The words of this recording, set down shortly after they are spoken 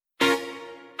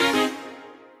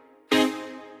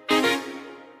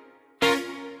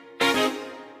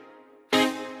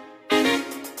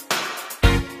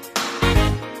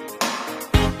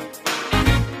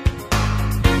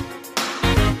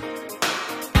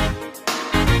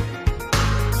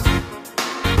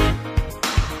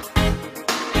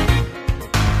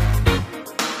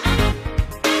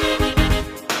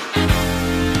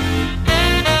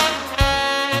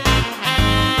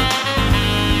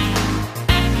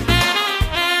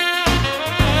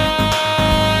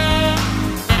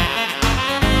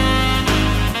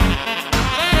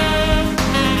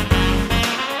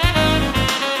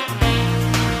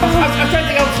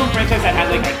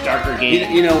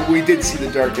game. We did see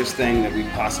the darkest thing that we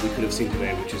possibly could have seen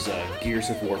today, which is Gears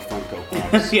of War Funko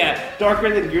Pops. Yeah,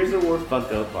 darker than Gears of War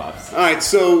Funko Pops. All right,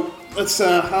 so let's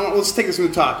take this from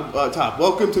the top.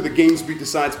 Welcome to the Games Beat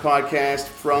Decides podcast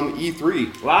from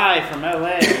E3. Live from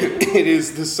LA. It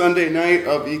is the Sunday night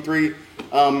of E3.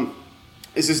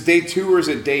 Is this day 2 or is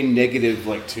it day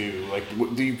 -2?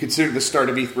 Like, do you consider the start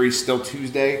of E3 still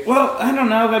Tuesday? Well, I don't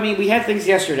know. I mean, we had things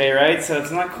yesterday, right? So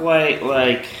it's not quite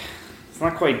like...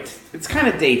 It's kind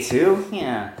of day 2.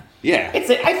 Yeah. Yeah. I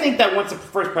think that once the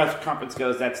first press conference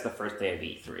goes, that's the first day of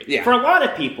E3. Yeah. For a lot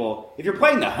of people, if you're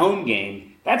playing the home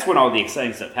game, that's when all the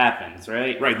exciting stuff happens,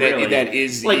 right? Right, really. that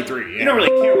is like, E3, yeah. You don't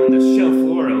really care when the show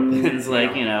floor opens.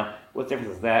 Like, what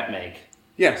difference does that make?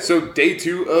 Yeah, so day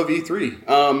 2 of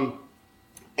E3.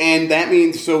 And that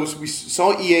means, so we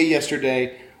saw EA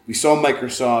yesterday, we saw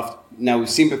Microsoft, now we've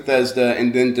seen Bethesda,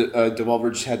 and then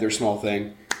Devolver just had their small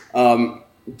thing.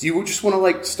 Do you just want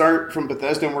to start from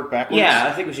Bethesda and work backwards? Yeah,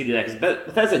 I think we should do that, because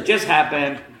Bethesda just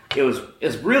happened. It was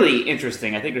really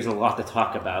interesting. I think there's a lot to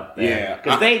talk about there. Yeah.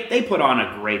 Because they put on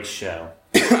a great show.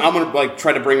 I'm going to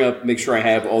try to make sure I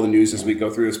have all the news as we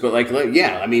go through this, but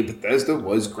Bethesda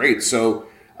was great, so...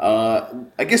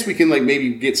 I guess we can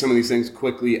maybe get some of these things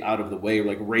quickly out of the way,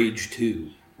 like Rage 2.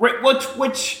 Right,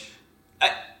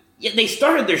 they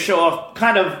started their show off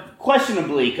kind of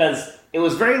questionably because it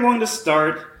was very long to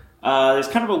start. There's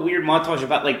kind of a weird montage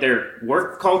about their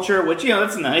work culture, which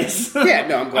that's nice. Yeah,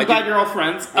 no, I'm glad you're all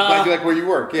friends. I'm glad you like where you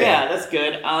work. Yeah, that's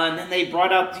good. And then they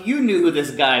brought out. You knew who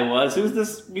this guy was. Who's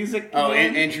this music? Oh,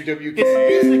 man? Andrew WK. It's the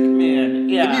Music Man.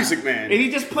 Yeah, the Music Man. And he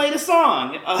just played a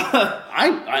song.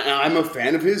 I'm a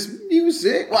fan of his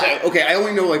music. Well, okay, I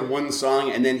only know one song,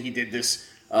 and then he did this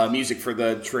music for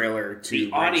the trailer to the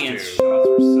Rage audience 2. shots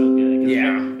were so good.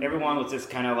 Yeah, everyone was just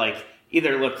kind of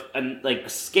either looked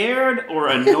scared or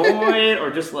annoyed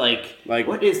or just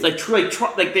what is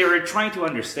they were trying to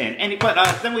understand. But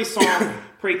then we saw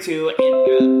Prey 2,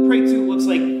 and Prey 2 looks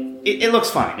like it looks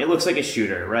fine. It looks like a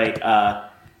shooter, right?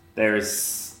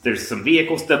 There's some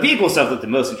vehicles. The vehicle stuff looked the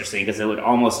most interesting because it would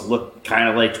almost look kind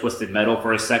of like Twisted Metal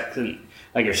for a second,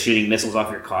 like you're shooting missiles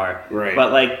off your car. Right.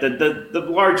 But the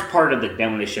large part of the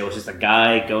demo they show was just a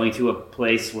guy going to a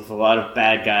place with a lot of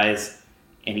bad guys,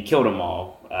 and he killed them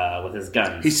all with his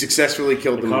guns. He successfully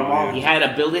killed them all. Yeah. He had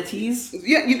abilities.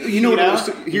 Yeah, you know what it was.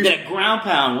 He did a ground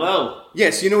pound. Whoa.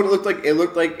 Yes, you know what it looked like? It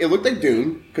looked like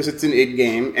Doom because it's an id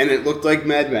game, and it looked like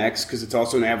Mad Max because it's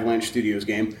also an Avalanche Studios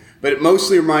game. But it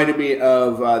mostly reminded me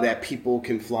of that People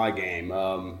Can Fly game.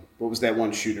 What was that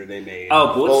one shooter they made?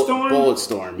 Oh, Bulletstorm?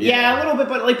 Bulletstorm, yeah. A little bit,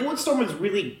 but Bulletstorm was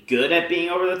really good at being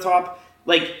over the top.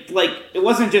 It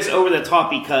wasn't just over the top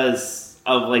because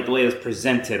of the way it was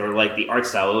presented or the art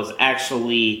style. It was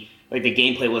actually the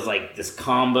gameplay was this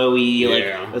combo-y.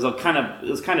 Yeah. It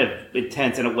was kind of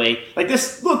intense in a way.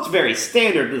 This looked very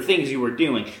standard. The things you were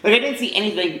doing. I didn't see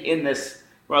anything in this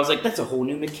where I was that's a whole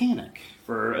new mechanic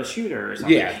for a shooter or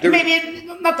something. Yeah, maybe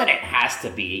not that it has to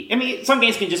be. I mean, some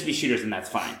games can just be shooters and that's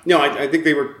fine. No, I think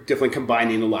they were definitely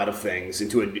combining a lot of things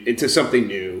into something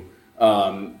new.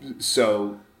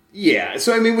 Yeah.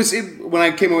 So I mean, when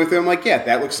I came away with it, I'm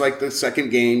that looks like the second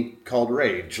game called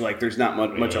Rage. There's not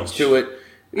much else to it.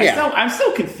 Yeah. I'm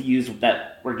still confused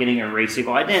that we're getting a Rage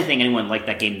sequel. I didn't think anyone liked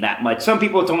that game that much. Some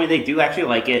people told me they do actually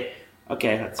like it.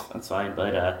 Okay, that's fine,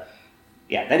 but.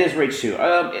 Yeah, that is Rage 2.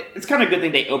 It's kind of a good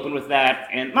thing they opened with that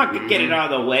and not get it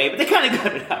out of the way, but they kind of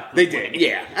got it out of the way. They did,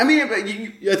 yeah. I mean,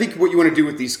 I think what you want to do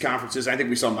with these conferences, I think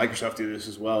we saw Microsoft do this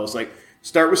as well, is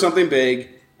start with something big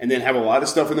and then have a lot of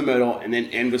stuff in the middle and then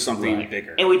end with something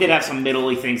bigger. And we did have some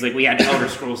middle-y things, we had Elder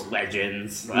Scrolls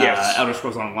Legends, yes. Elder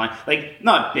Scrolls Online.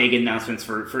 Not big announcements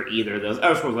for either of those.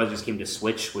 Elder Scrolls Legends came to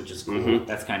Switch, which is cool. Mm-hmm.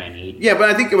 That's kind of neat. Yeah, but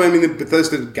I think,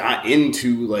 Bethesda got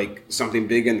into, something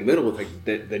big in the middle with,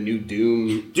 the new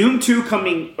Doom. Doom 2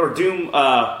 coming, or Doom,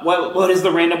 what is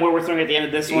the random word we're throwing at the end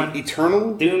of this one?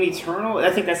 Eternal? Doom Eternal? I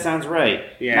think that sounds right.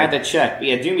 Yeah. I had to check. But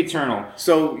yeah, Doom Eternal.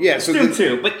 So, yeah. So Doom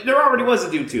 2. But there already was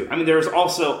a Doom 2. I mean, there was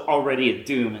also already a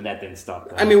Doom, and that didn't stop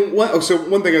that. I mean, one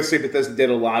thing I'd say Bethesda did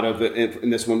a lot of in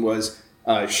this one was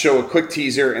show a quick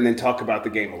teaser and then talk about the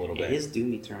game a little bit. It is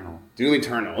Doom Eternal. Doom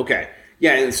Eternal, okay.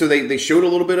 Yeah, and so they showed a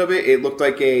little bit of it. It looked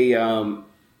like I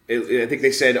think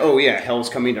they said, oh yeah, hell's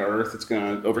coming to Earth. It's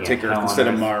going to overtake Earth instead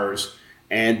of Mars.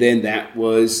 And then that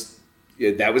was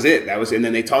it. And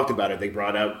then they talked about it. They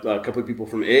brought out a couple of people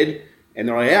from id, and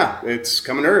they're like, yeah, it's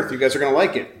coming to Earth. You guys are going to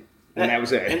like it. And that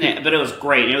was it. But it was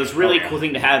great. And it was really cool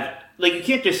thing to have. You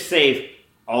can't just save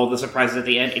all the surprises at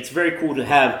the end. It's very cool to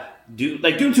have Doom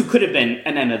 2 could have been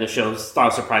an end of the show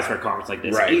style surprise for a conference like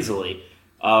this easily.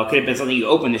 Could have been something you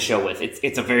open the show with.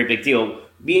 It's a very big deal.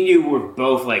 me and you were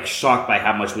both like shocked by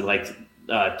how much we liked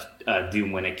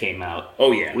Doom when it came out.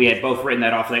 Oh yeah, we had both written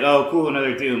that off like, oh cool,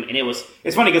 another Doom, and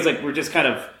it's funny because like we're just kind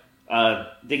of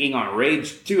digging on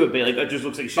Rage too a bit. Like it just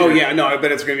looks like shit. Oh yeah, no, I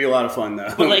bet it's gonna be a lot of fun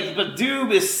though. But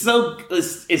Doom is so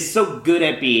good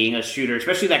at being a shooter,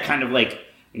 especially that kind of like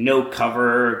no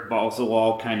cover, balls to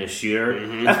wall kind of shooter.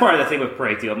 Mm-hmm. That's part of the thing with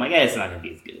Prey 2. I'm like, it's not gonna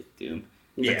be as good as Doom.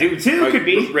 Yeah. Doom 2 could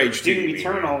be Rage Doom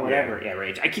Eternal, whatever. Yeah,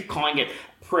 Rage. I keep calling it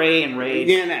Prey and Rage.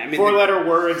 Yeah, I mean, 4-letter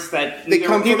words that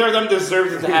neither of them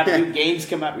deserves to have new games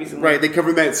come out recently. Right, they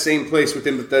cover that same place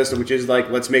within Bethesda, which is like,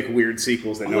 let's make weird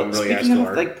sequels that no one really asked for. Speaking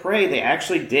of like Prey, they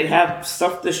actually did have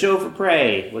stuff to show for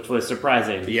Prey, which was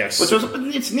surprising. Yes.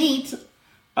 It's neat.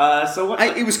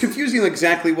 It was confusing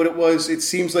exactly what it was. It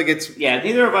seems like it's... Yeah,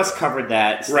 neither of us covered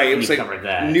that. Right, it was like covered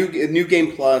that. New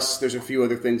Game Plus. There's a few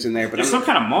other things in there. But there's some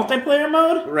kind of multiplayer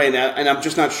mode? Right, now, and I'm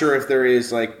just not sure if there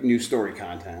is like new story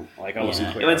content. Like I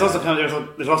wasn't clear. It's also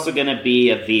there's also going to be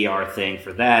a VR thing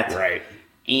for that. Right.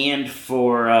 And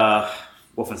for...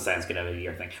 Wolfenstein's going to have a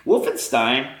VR thing.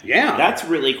 Wolfenstein, yeah. That's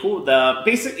really cool.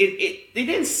 They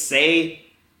didn't say...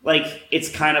 Like, it's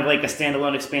kind of like a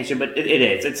standalone expansion, but it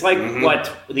is. It's like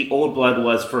what the Old Blood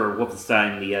was for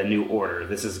Wolfenstein, the New Order.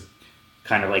 This is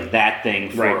kind of like that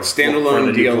thing for standalone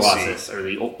for the DLC. New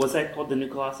Colossus. What's that called, the New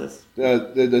Colossus?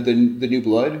 The New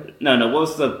Blood? No, what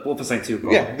was the Wolfenstein 2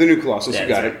 called? Yeah, the New Colossus, you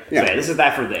got it. Yeah. So, this is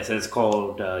that for this, and it's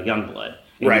called Young Blood.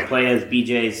 And you play as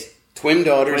BJ's twin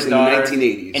daughters in the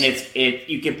 1980s. And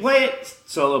you can play it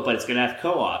solo, but it's going to have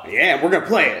co-op. Yeah, we're going to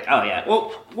play it. Oh, yeah.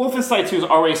 Well, Wolfenstein 2 is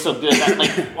already so good that,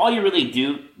 like, all you really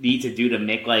need to do to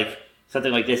make, like,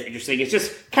 something like this interesting is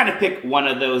just kind of pick one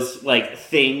of those, like,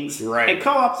 things. Right. And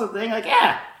co-op's a thing. Like,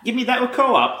 yeah, give me that with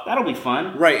co-op. That'll be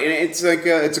fun. Right, and it's like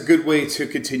it's a good way to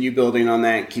continue building on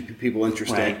that, keeping people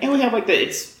interested. Right. And we have, like,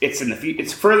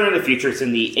 it's further in the future. It's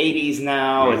in the 80s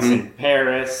now. Mm-hmm. It's in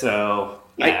Paris. So,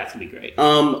 yeah, it's going to be great.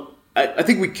 I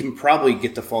think we can probably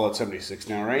get to Fallout 76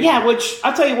 now, right? Yeah, which,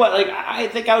 I'll tell you what, like, I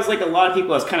think I was like a lot of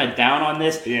people, I was kind of down on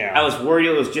this. Yeah. I was worried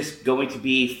it was just going to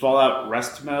be Fallout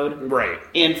Rust mode. Right.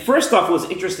 And first off, what's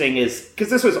interesting is, because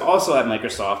this was also at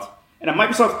Microsoft, and at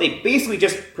Microsoft, they basically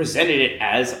just presented it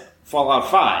as Fallout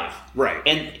 5. Right.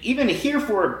 And even here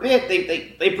for a bit,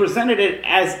 they presented it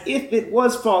as if it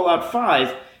was Fallout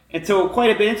 5, until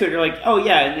quite a bit into it, you're like, oh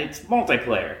yeah, and it's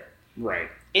multiplayer. Right.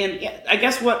 And I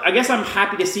guess I'm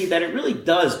happy to see that it really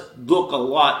does look a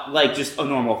lot like just a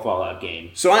normal Fallout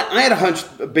game. So I had a hunch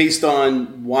based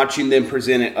on watching them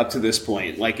present it up to this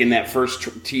point, like in that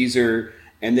first teaser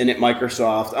and then at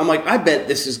Microsoft. I'm like, I bet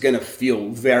this is going to feel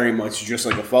very much just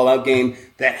like a Fallout game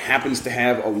that happens to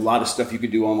have a lot of stuff you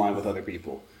could do online with other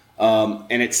people.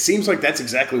 And it seems like that's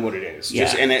exactly what it is.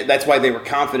 Yeah. That's why they were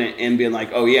confident in being like,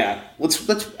 oh yeah, let's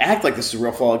act like this is a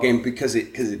real Fallout game because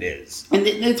it is. And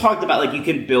they talked about like you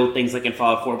can build things like in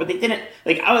Fallout 4, but they didn't.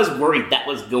 Like I was worried that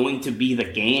was going to be the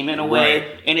game in a way,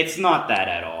 right. And it's not that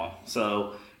at all.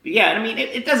 So yeah, I mean,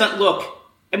 it doesn't look.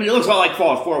 I mean, it looks a lot like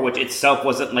Fallout 4, which itself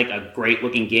wasn't like a great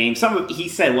looking game. He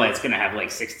said, it's going to have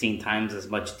like 16 times as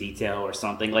much detail or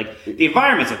something. Like the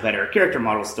environments are better, character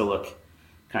models still look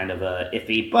kind of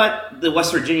iffy, but the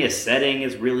West Virginia setting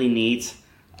is really neat.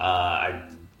 I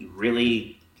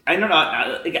don't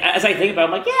know. As I think about it,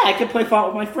 I'm like, yeah, I can play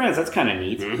Fallout with my friends. That's kind of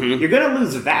neat. Mm-hmm. You're going to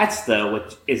lose VATS, though,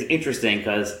 which is interesting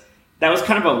because that was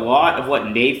kind of a lot of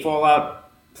what made Fallout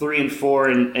 3 and 4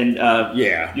 and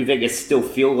New Vegas still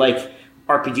feel like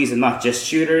RPGs and not just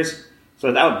shooters. So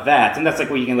without VATS, and that's like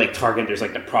where you can like target, there's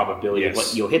like the probability of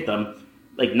what you'll hit them.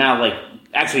 Like now, like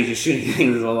actually just shooting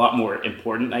things is a lot more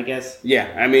important, I guess.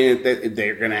 Yeah, I mean,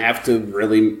 they're going to have to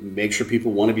really make sure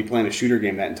people want to be playing a shooter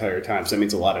game that entire time. So that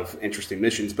means a lot of interesting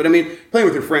missions. But I mean, playing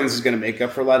with your friends is going to make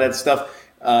up for a lot of that stuff.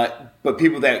 But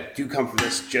people that do come from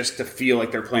this just to feel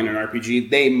like they're playing an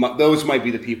RPG, those might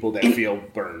be the people that feel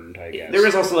burned, I guess. There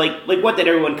is also like what did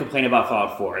everyone complain about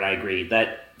Fallout 4? And I agree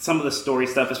that some of the story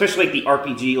stuff, especially like the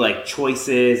RPG like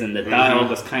choices and the dialogue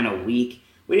was kind of weak.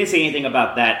 We didn't say anything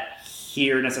about that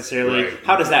here necessarily. Right.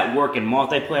 How does that work in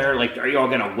multiplayer? Like, are you all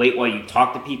going to wait while you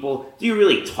talk to people? Do you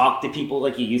really talk to people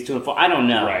like you used to in Fallout? I don't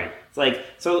know. Right. It's like,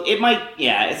 so it might,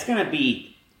 it's going to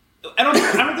be, I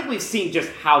don't think we've seen just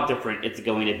how different it's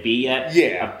going to be yet.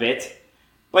 Yeah. A bit.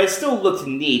 But it still looks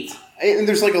neat. And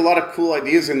there's like a lot of cool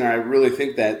ideas in there. I really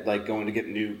think that like going to get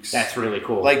nukes. That's really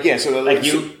cool. Like, yeah, so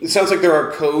it sounds like there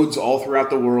are codes all throughout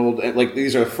the world. Like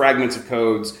these are fragments of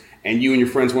codes. And you and your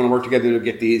friends want to work together to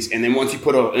get these. And then once you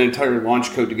put an entire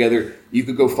launch code together, you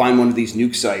could go find one of these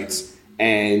nuke sites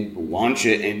and launch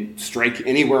it and strike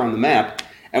anywhere on the map.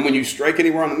 And when you strike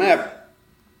anywhere on the map,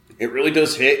 it really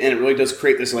does hit and it really does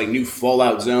create this like new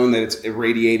Fallout zone that it's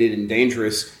irradiated and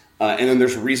dangerous. And then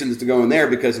there's reasons to go in there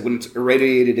because when it's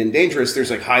irradiated and dangerous,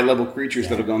 there's like high level creatures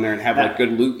that'll go in there and have like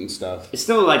good loot and stuff. It's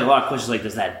still like a lot of questions like,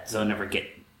 does that zone ever get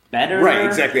better? Right,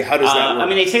 exactly. How does that work? I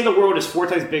mean, they say the world is 4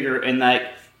 times bigger, and like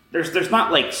there's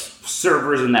not like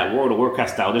servers in that World of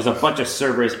Warcraft style. There's a bunch of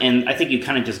servers, and I think you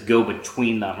kind of just go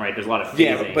between them, right? There's a lot of phasing.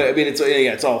 Yeah, but I mean,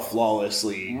 it's all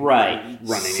flawlessly running.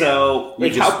 So,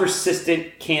 like, how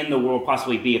persistent can the world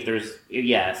possibly be if there's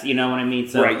you know what I mean?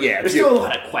 So, there's still a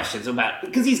lot of questions about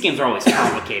because these games are always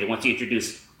complicated once you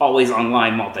introduce always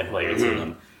online multiplayer to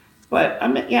them. But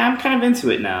I'm kind of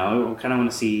into it now. I kind of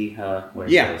want to see where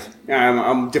it goes.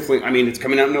 Yeah, I'm definitely. I mean, it's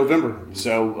coming out in November,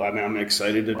 so I mean, I'm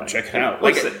excited to check it out.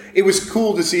 Like, it was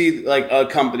cool to see like a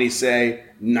company say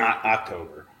not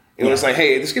October. It was like,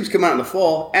 hey, this game's come out in the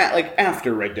fall,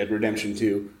 after Red Dead Redemption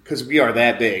 2, because we are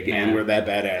that big and we're that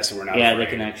badass, and we're not. Yeah, afraid.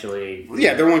 They can actually.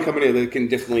 Yeah, they're one company that can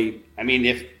definitely. I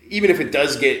mean, even if it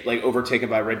does get like overtaken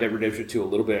by Red Dead Redemption 2 a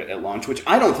little bit at launch, which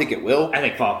I don't think it will. I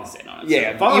think Fallout can stay on it.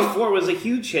 Yeah, Fallout 4 was a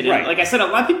huge hit. And like I said, a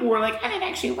lot of people were like, I didn't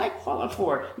actually like Fallout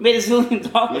 4. It made $1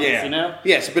 zillion, you know?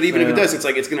 Yes, but even if it does, it's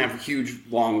like it's going to have huge,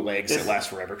 long legs that last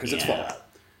forever because it's Fallout.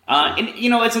 And you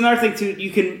know, it's another thing too.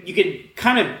 You can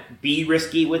kind of be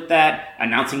risky with that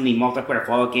announcing the multiplayer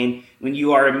Fallout game when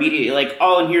you are immediately like,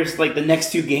 oh, and here's like the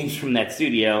next 2 games from that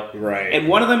studio, right? And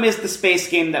one of them is the space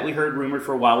game that we heard rumored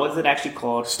for a while. What is it actually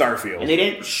called? Starfield. And they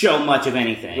didn't show much of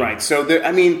anything, right? So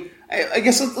I mean, I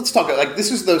guess let's talk. Like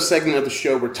this is the segment of the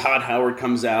show where Todd Howard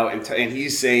comes out and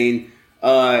he's saying,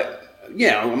 I'm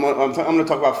going to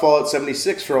talk about Fallout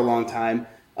 76 for a long time.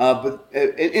 But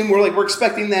we're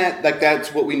expecting that, like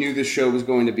that's what we knew this show was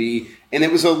going to be, and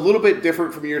it was a little bit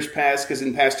different from years past because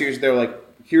in past years they're like,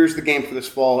 here's the game for this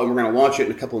fall, and we're going to launch it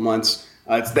in a couple of months.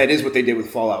 That is what they did with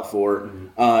Fallout 4,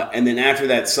 and then after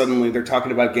that, suddenly they're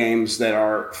talking about games that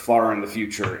are far in the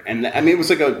future, and I mean it was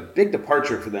like a big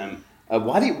departure for them.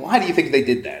 Why do you think they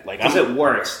did that? Like, because it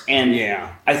works, and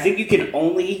I think you can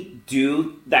only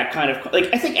do that kind of like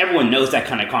I think everyone knows that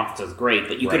kind of conference is great,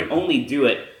 but you can only do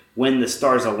it when the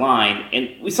stars align.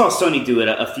 And we saw Sony do it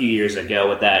a few years ago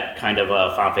with that kind of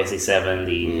Final Fantasy VII,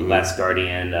 the Last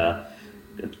Guardian,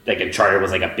 like Uncharted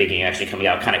was like a big game actually coming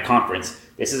out kind of conference.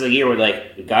 This is a year where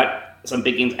like we got some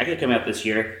big games actually coming out this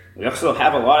year. We also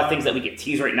have a lot of things that we can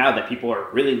tease right now that people are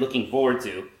really looking forward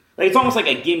to. Like it's almost like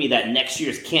a gimme that next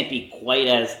year's can't be quite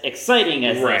as exciting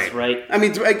as this, right? I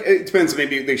mean, it depends.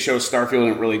 Maybe they show Starfield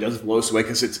and it really does blow us away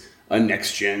because it's a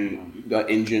next-gen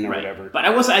engine or whatever. But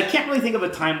I can't really think of a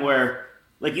time where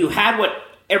like you had what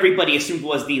everybody assumed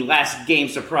was the last game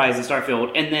surprise in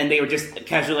Starfield, and then they were just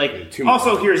casually like,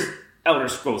 also here's Elder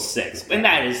Scrolls 6. And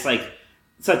that is like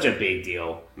such a big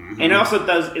deal. And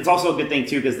it's also a good thing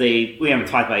too because we haven't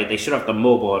talked about it, they showed off the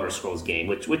mobile Elder Scrolls game,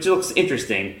 which looks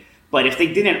interesting. But if they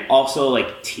didn't also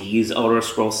like tease Elder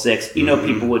Scrolls 6, you know,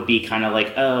 people would be kind of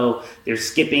like, oh, they're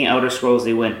skipping Elder Scrolls.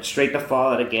 They went straight to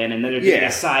Fallout again, and then they're doing a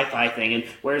sci-fi thing. And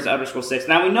where's Elder Scrolls 6?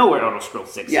 Now we know where Elder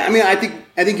Scrolls 6 is. Yeah, I mean, I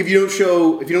think if you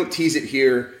don't tease it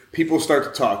here, people start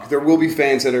to talk. There will be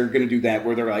fans that are going to do that,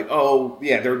 where they're like, oh,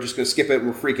 yeah, they're just going to skip it and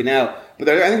we're freaking out. But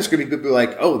I think it's going to be people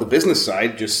like, oh, the business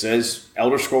side just says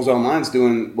Elder Scrolls Online's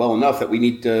doing well enough that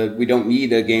we don't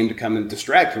need a game to come and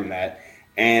distract from that.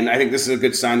 And I think this is a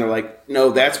good sign. They're like,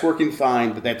 no, that's working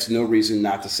fine, but that's no reason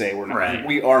not to say we're not. Right.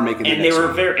 We are making. And they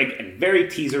were very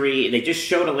teasery. They just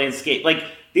showed a landscape. Like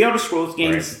the Elder Scrolls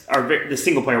games are the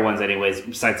single player ones, anyways.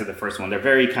 Besides the first one, they're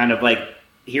very kind of like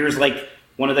here's like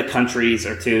one of the countries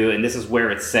or two, and this is where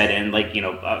it's set in. Like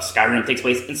Skyrim takes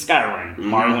place in Skyrim.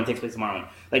 Morrowind takes place in Morrowind.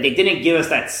 Like they didn't give us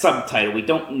that subtitle. We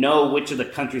don't know which of the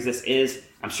countries this is.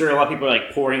 I'm sure a lot of people are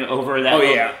like poring over that. Oh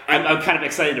yeah, I'm kind of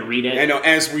excited to read it. I know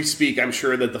as we speak, I'm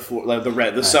sure that the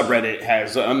subreddit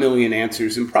has a million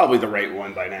answers and probably the right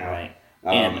one by now. Right.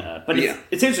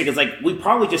 It's interesting because like we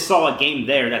probably just saw a game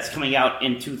there that's coming out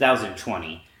in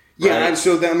 2020. Yeah, right? And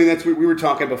so that's what we were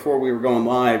talking before we were going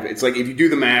live. It's like if you do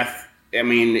the math, I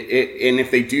mean, and if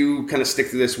they do kind of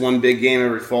stick to this one big game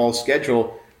every fall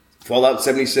schedule, Fallout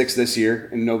 76 this year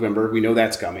in November, we know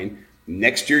that's coming.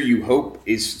 Next year, you hope,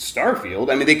 is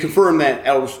Starfield. I mean, they confirmed that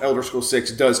Elder Scrolls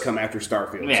 6 does come after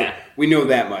Starfield. Yeah. So we know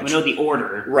that much. We know the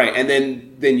order. Right, and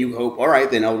then you hope, all right,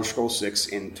 then Elder Scrolls 6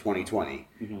 in 2020.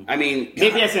 I mean...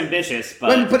 Maybe that's ambitious,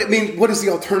 but... But, I mean, what is the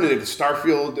alternative?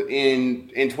 Starfield in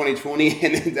 2020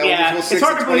 and then Elder Scrolls 6 it's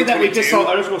hard to believe that we just saw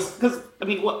Elder Scrolls... Because, I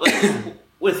mean,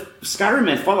 with Skyrim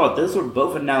and Fallout, those were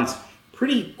both announced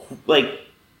pretty,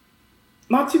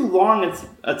 not too long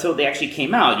until they actually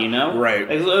came out, you know? Right.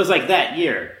 It was like that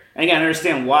year. And again, I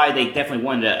understand why they definitely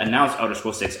wanted to announce Elder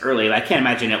Scrolls 6 early. I can't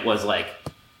imagine it was,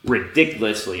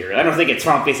 ridiculously early. I don't think it's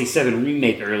Final Fantasy VII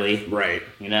Remake early. Right.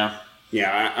 You know?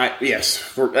 Yeah,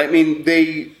 yes. I mean,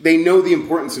 they know the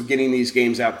importance of getting these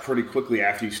games out pretty quickly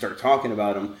after you start talking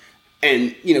about them.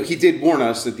 And, he did warn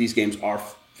us that these games are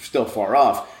still far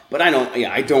off. But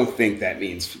I don't think that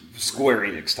means Square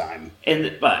Enix time. And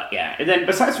then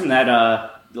besides from that,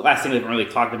 the last thing we haven't really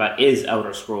talked about is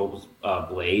Elder Scrolls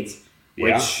Blades,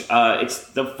 which it's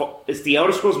the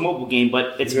Elder Scrolls mobile game,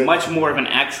 but it's much more of an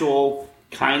actual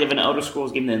kind of an Elder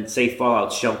Scrolls game than, say,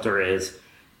 Fallout Shelter is.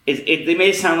 They made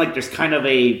it sound like there's kind of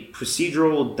a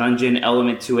procedural dungeon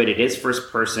element to it. It is first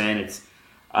person. It's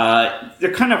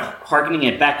they're kind of harkening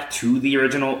it back to the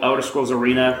original Elder Scrolls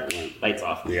Arena, Lights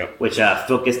Off, which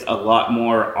focused a lot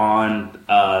more on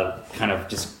kind of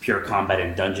just pure combat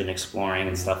and dungeon exploring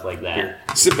and stuff like that. Here,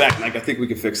 sit back, Mike. I think we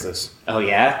can fix this. Oh,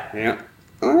 yeah? Yeah.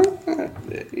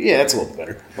 Yeah, that's a little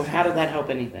better. Well, how did that help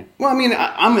anything? Well, I mean,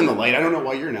 I'm in the light. I don't know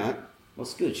why you're not. Well,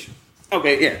 scooch.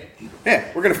 Okay, yeah.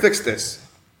 Yeah, we're going to fix this.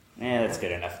 Yeah, that's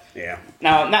good enough. Yeah.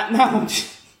 Now,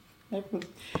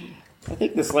 I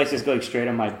think this light's just going straight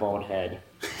on my bald head.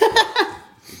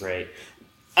 Great.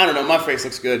 I don't know. My face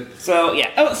looks good. So,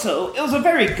 yeah. So, it was a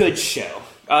very good show.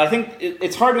 I think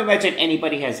it's hard to imagine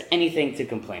anybody has anything to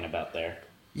complain about there.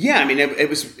 Yeah, I mean, it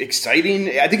was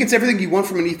exciting. I think it's everything you want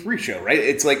from an E3 show, right?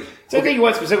 It's like... It's everything you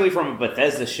want specifically from a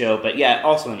Bethesda show, but yeah,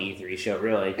 also an E3 show,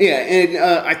 really. Yeah, and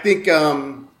I think...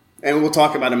 and we'll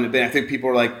talk about them in a bit. I think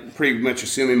people are like pretty much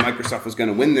assuming Microsoft was going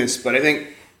to win this, but I think...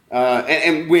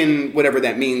 and win whatever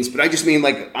that means, but I just mean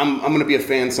like I'm going to be a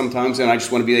fan sometimes, and I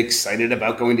just want to be excited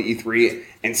about going to E3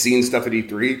 and seeing stuff at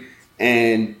E3.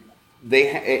 And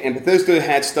and Bethesda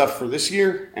had stuff for this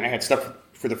year, and I had stuff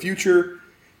for the future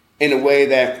in a way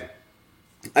that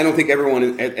I don't think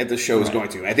everyone at the show is going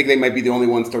to. I think they might be the only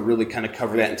ones to really kind of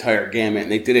cover that entire gamut,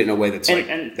 and they did it in a way that's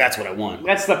that's what I want.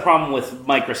 That's the problem with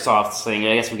Microsoft's thing.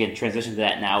 I guess we can transition to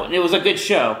that now. And it was a good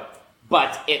show,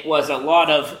 but it was a lot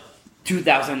of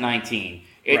 2019.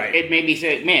 It made me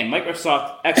say, man,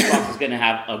 Xbox is going to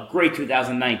have a great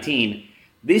 2019.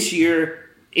 This year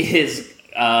is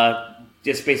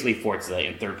just basically Forza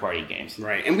and third-party games.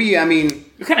 Right. And we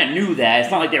kind of knew that. It's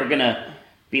not like they were going to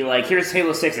be like, here's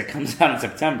Halo 6 that comes out in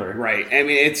September. Right. I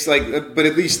mean, it's like, but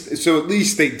at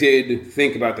least they did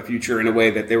think about the future in a way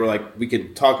that they were like, we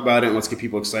could talk about it and let's get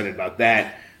people excited about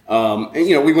that. And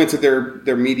we went to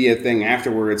their media thing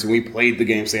afterwards, and we played the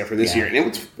games they have for this year,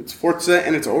 and it's Forza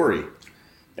and it's Ori.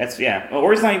 Well,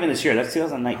 Ori's not even this year. That's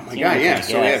 2019. Oh my god, yeah.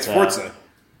 So it's Forza,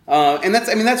 and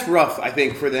that's rough, I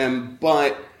think, for them.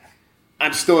 But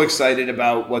I'm still excited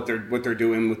about what they're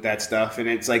doing with that stuff, and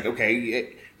it's like,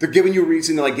 okay, they're giving you a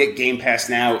reason to like get Game Pass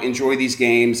now, enjoy these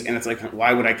games, and it's like,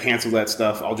 why would I cancel that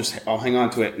stuff? I'll hang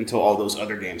on to it until all those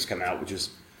other games come out, which is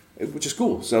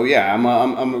cool. So yeah,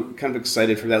 I'm kind of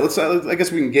excited for that. I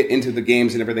guess we can get into the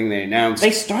games and everything they announced. They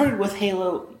started with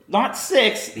Halo, not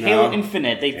 6, Halo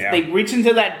Infinite. They reached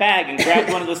into that bag and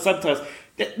grabbed one of the subtitles.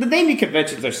 The naming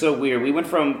conventions are so weird. We went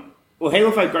from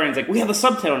Halo 5 Guardians, like, we have a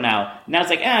subtitle now. Now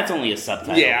it's like, it's only a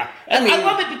subtitle. Yeah. I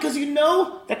love it because you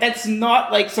know that's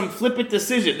not like some flippant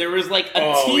decision. There was like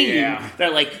a team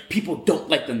that like, people don't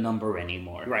like the number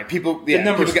anymore. Right. The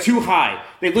number's too high.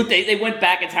 They went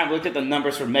back in time, looked at the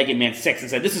numbers for Mega Man 6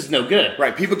 and said, this is no good.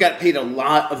 Right. People got paid a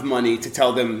lot of money to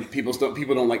tell them people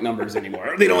don't like numbers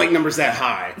anymore. They don't like numbers that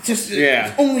high. It's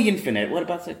only Infinite. What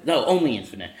about 6? No, only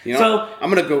Infinite. So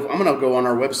I'm gonna go on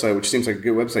our website, which seems like a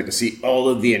good website, to see all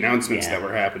of the announcements that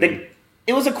were happening.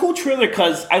 It was a cool trailer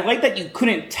because I like that you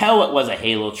couldn't tell it was a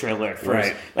Halo trailer at first.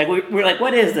 Right. Like we're like,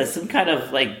 what is this? Some kind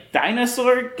of like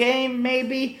dinosaur game,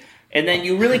 maybe? And then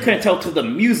you really couldn't tell till the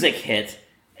music hit,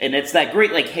 and it's that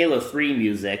great like Halo 3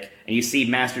 music, and you see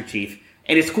Master Chief,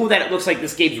 and it's cool that it looks like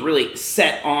this game's really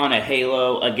set on a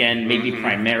Halo again, maybe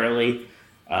primarily.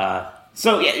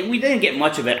 So yeah, we didn't get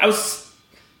much of it.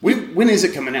 When is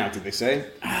it coming out, did they say?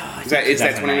 Is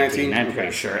that 2019? I'm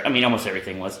pretty sure. I mean, almost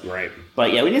everything was. Right.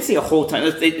 But yeah, we didn't see a whole ton.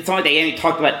 It's not like they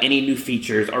talked about any new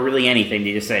features or really anything.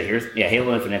 They just said,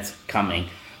 Halo Infinite's coming.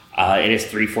 It is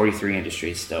 343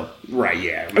 Industries still. Right,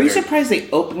 yeah. Are you surprised they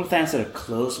opened with that instead of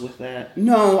closed with that?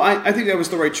 No, I think that was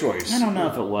the right choice. I don't know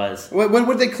if it was. What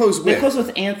did they close with? They closed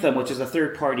with Anthem, which is a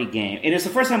third-party game. And it's the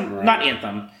first time, not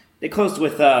Anthem. They closed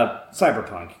with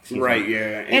Cyberpunk. Right,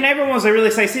 yeah. And everyone was really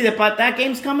excited to see that, but that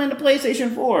game's coming to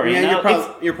PlayStation 4.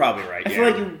 Yeah, you're probably right. I feel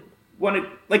like you want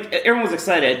to... everyone was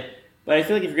excited, but I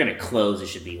feel like if you're going to close, it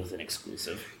should be with an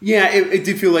exclusive. Yeah, it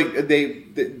did feel like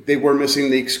they were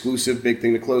missing the exclusive big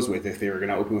thing to close with if they were going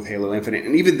to open with Halo Infinite.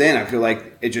 And even then, I feel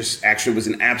like it just actually was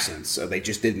an absence. So they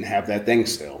just didn't have that thing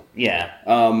still. Yeah.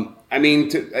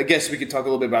 I guess we could talk a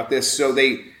little bit about this. So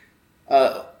they...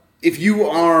 if you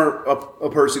are a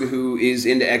person who is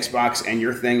into Xbox and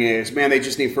your thing is, man, they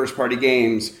just need first-party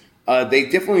games, they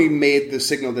definitely made the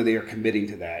signal that they are committing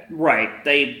to that. Right.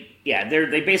 They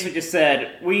basically just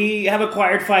said, we have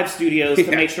acquired 5 studios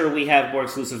to make sure we have more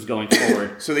exclusives going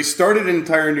forward. So they started an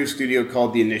entire new studio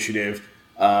called The Initiative,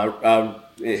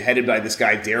 headed by this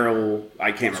guy, Daryl,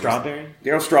 I can't remember. Strawberry?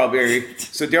 Daryl Strawberry.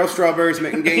 So Daryl Strawberry's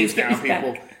making games now,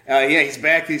 people. He's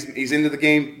back. He's into the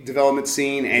game development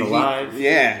scene. And he's alive?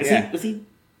 Is he?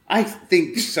 I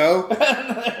think so.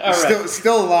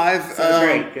 Still alive.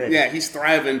 Great. Yeah, he's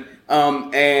thriving.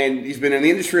 And he's been in the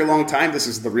industry a long time. This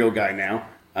is the real guy now.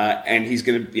 And he's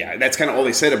going to, that's kind of all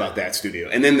they said about that studio.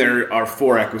 And then there are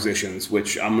 4 acquisitions,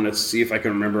 which I'm going to see if I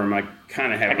can remember them. I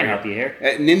kind of have. I can help you here.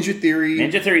 Ninja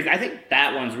Theory. I think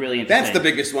that one's really interesting. That's the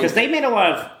biggest one. Because they made a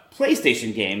lot of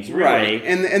PlayStation games, really. Right.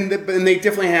 And they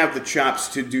definitely have the chops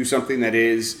to do something that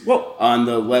is on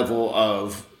the level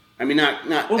of... I mean,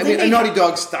 a Naughty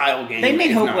Dog style game. They made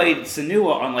Hellblade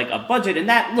Senua on like a budget, and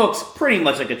that looks pretty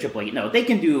much like a AAA. No, they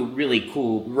can do really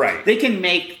cool. Right. They can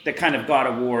make the kind of God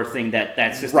of War thing that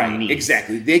system needs.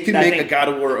 Exactly. They can make a God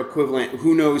of War equivalent.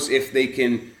 Who knows if they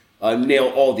can nail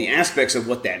all the aspects of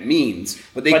what that means?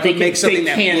 But they can make something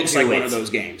that looks like one of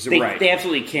those games. They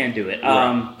absolutely can do it.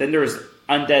 Right. Then there's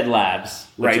Undead Labs,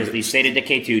 which is the State of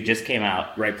Decay 2, just came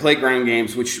out. Right, Playground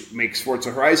Games, which makes Forza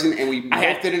Horizon, and we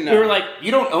both didn't know. We were like,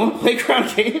 you don't own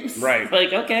Playground Games? Right.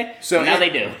 Like, okay. So now they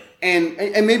do. And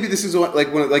maybe this is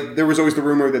like there was always the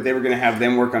rumor that they were going to have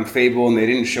them work on Fable, and they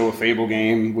didn't show a Fable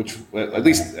game, which at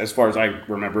least as far as I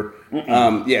remember.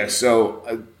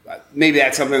 So maybe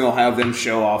that's something they'll have them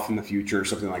show off in the future or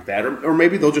something like that, or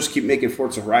maybe they'll just keep making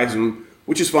Forza Horizon,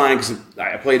 which is fine because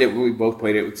I played it. We both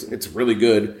played it. It's really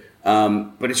good.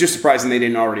 But it's just surprising they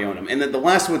didn't already own them. And then the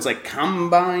last one's like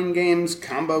Combine Games,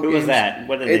 Combo Games. Who was that?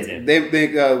 What did they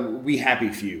do? We Happy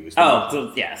Few.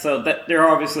 So they're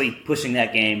obviously pushing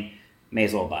that game. May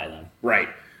as well buy them. Right.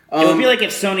 It would be like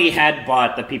if Sony had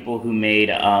bought the people who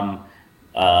made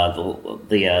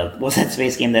what's that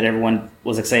space game that everyone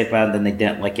was excited about and then they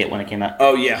didn't like it when it came out?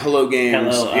 Oh yeah, Hello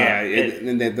Games.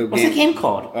 Hello, what's the game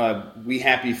called? We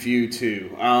Happy Few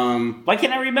 2. Why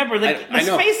can't I remember the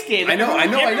space game? I know.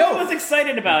 Everyone was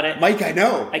excited about it. Mike, I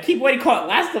know. I keep waiting to call it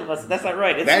Last of Us. That's not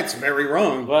right. That's very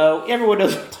wrong. Well, everyone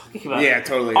knows what I'm talking about. Yeah,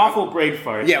 totally. Awful brain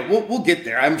fart. Yeah, we'll get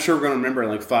there. I'm sure we're going to remember in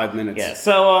like 5 minutes. Yeah,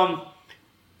 so,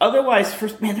 otherwise,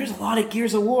 there's a lot of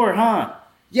Gears of War, huh?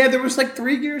 Yeah, there was like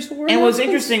 3 Gears of War. And what's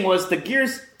interesting was the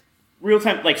Gears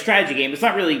real-time, like, strategy game. It's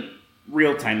not really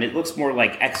real-time. It looks more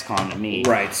like XCOM to me.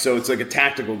 Right, so it's like a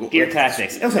tactical... Gear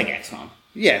Tactics. It looks like XCOM.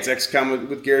 Yeah, it's XCOM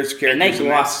with Gears characters. And they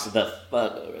glossed the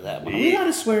fuck over that one. Are we allowed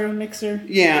to swear on Mixer?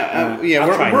 Yeah,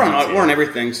 we're on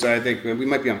everything, so I think we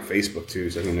might be on Facebook too,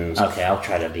 so who knows. Okay, I'll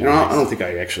try to be nice. I don't think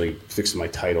I actually fixed my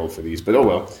title for these, but oh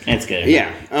well. It's good.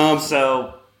 Yeah.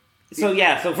 So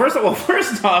first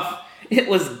off, it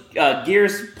was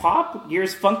Gears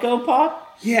Funko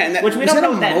Pop. Yeah, and which we don't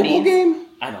know what that means. Game?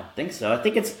 I don't think so. I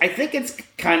think it's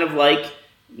kind of like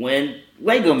when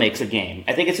Lego makes a game.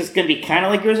 I think it's just going to be kind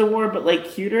of like Gears of War, but like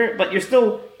cuter. But it's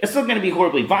still going to be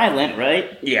horribly violent,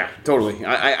 right? Yeah, totally.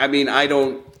 I mean, I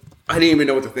didn't even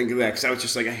know what to think of that because I was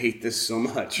just like, I hate this so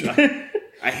much. I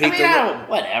hate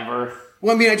whatever.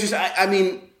 Well, I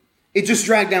mean, it just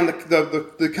dragged down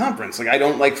the conference. Like, I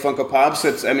don't like Funko Pops.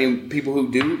 People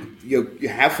who do, you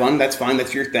have fun. That's fine.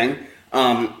 That's your thing.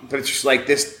 But it's just like,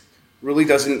 this really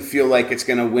doesn't feel like it's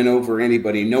going to win over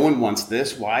anybody. No one wants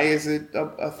this. Why is it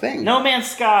a thing? No Man's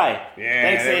Sky.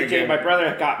 Yeah, thanks, AJ. My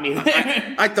brother got me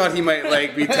there. I thought he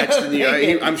might be texting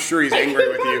you. I'm sure he's angry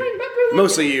with you.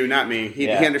 Mostly you, not me. He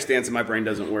understands that my brain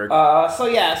doesn't work. But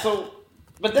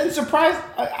then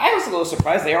I was a little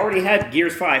surprised they already had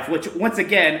Gears 5, which, once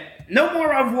again, no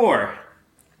more of War.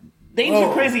 Names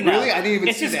are crazy now. Really? I didn't even see that.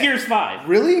 It's just that. Gears 5.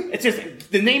 Really? It's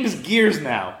just, the name is Gears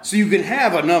now. So you can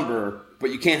have a number, but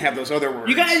you can't have those other words.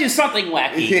 You gotta do something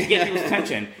wacky to get people's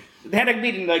attention. They had a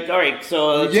meeting like, all right,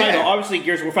 so the title, obviously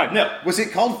Gears of War 5. No. Was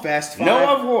it called Fast 5?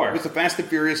 No of War. Was the Fast and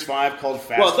Furious 5 called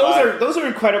Fast 5? Those are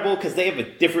incredible because they have a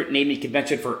different naming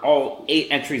convention for all 8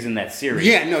 entries in that series.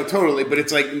 Yeah, no, totally. But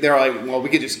it's like, they're like, well, we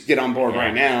could just get on board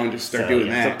right now and just start doing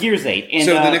that. So Gears 8. And,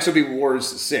 so the next will be Wars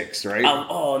 6, right?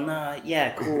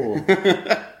 Yeah, cool.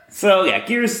 So, yeah,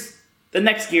 Gears, the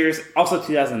next Gears, also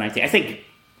 2019. I think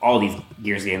all these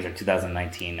Gears games are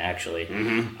 2019, actually.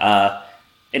 Mm-hmm.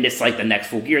 And it's like the next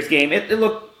full Gears game. It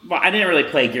looked... Well, I didn't really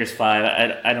play Gears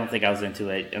 5. I don't think I was into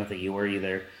it. I don't think you were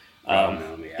either.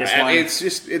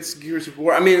 It's Gears of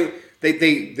War. I mean,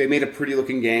 they made a pretty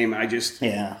looking game. I needed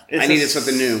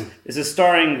something new. This is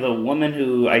starring the woman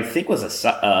who I think was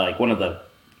one of the...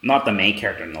 Not the main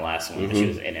character in the last one, but she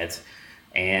was in it.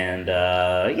 And,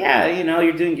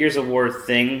 you're doing Gears of War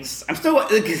things. I'm still,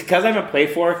 because I haven't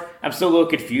played 4, I'm still a little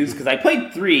confused, because I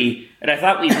played 3, and I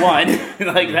thought we won.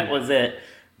 That was it.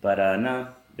 But, no,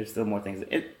 there's still more things.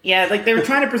 They were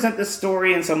trying to present this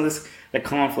story and some of the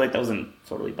conflict. I wasn't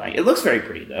totally buying it. It looks very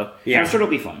pretty, though. Yeah. And I'm sure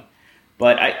it'll be fun.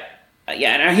 But,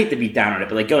 and I hate to be down on it,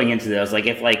 but, going into this,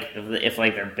 if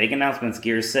their big announcements,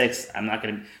 Gears 6, I'm not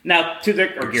going to... Now,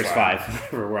 or Gears 5,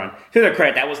 whatever we're on. To their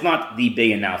credit, that was not the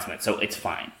big announcement, so it's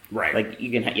fine. Right.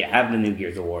 You can have the new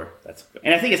Gears of War. That's good.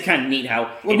 And I think it's kind of neat how...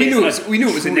 Well, we knew it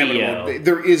was inevitable.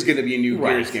 There is going to be a new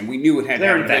Gears game. We knew it had to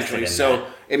happen eventually. So,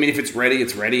 if it's ready,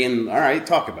 it's ready, and all right,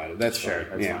 talk about it. That's sure.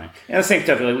 That's fine. And the same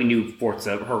stuff, we knew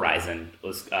Forza Horizon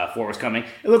 4 was coming.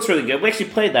 It looks really good. We actually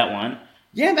played that one.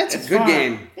 Yeah, that's a good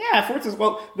game. Yeah, Forza's...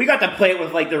 Well, we got to play it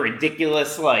with, the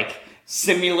ridiculous,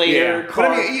 simulator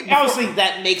car. Obviously,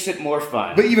 that makes it more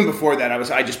fun. But even before that,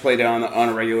 I just played it on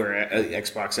a regular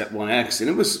Xbox One X, and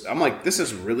I'm like, this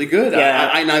is really good. Yeah.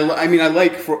 I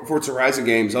like Forza Horizon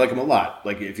games. I like them a lot.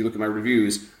 If you look at my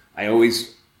reviews, I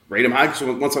always rate them high,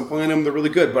 so once I'm playing them, they're really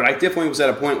good. But I definitely was at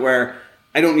a point where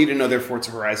I don't need another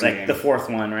Forza Horizon game. The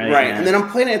 4th one, right? Right, yeah. And then I'm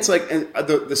playing it, it's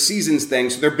the seasons thing,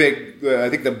 so they're big. I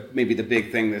think maybe the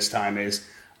big thing this time is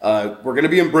we're going to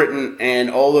be in Britain, and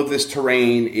all of this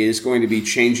terrain is going to be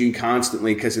changing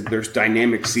constantly because there's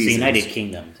dynamic seasons. The United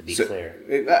Kingdom, to be clear.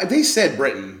 They said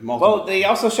Britain. Well, they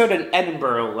also showed an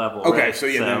Edinburgh level. Okay, right? so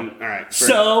then, all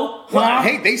right.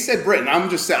 Hey, they said Britain.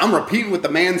 I'm repeating what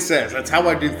the man says. That's how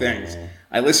I do things.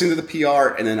 I listen to the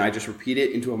PR, and then I just repeat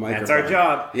it into a microphone. That's our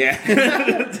job. Yeah.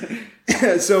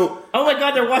 So... Oh my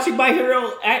God, they're watching My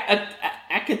Hero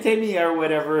Academia or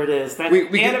whatever it is. That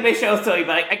anime show I was telling you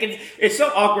about. It's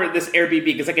so awkward, this Airbnb,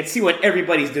 because I can see what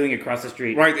everybody's doing across the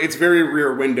street. Right, it's very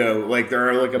rear window. There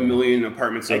are a million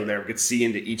apartments over there. We could see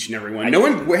into each and every one. No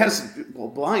one has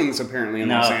blinds, apparently.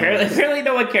 Apparently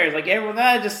no one cares. Everyone,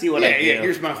 just see what I do. Yeah,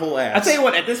 here's my whole ass. I'll tell you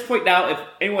what, at this point now, if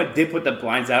anyone did put the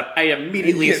blinds out, I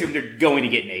immediately assume they're going to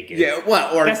get naked. Yeah,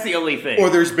 well, or... That's the only thing. Or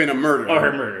there's been a murder. Or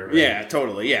a murder. Right? Yeah,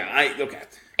 totally. Yeah, okay.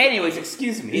 Anyways,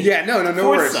 excuse me. Yeah, no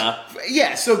worries.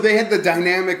 Yeah, so they had the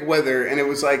dynamic weather, and it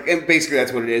was and basically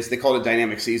that's what it is. They called it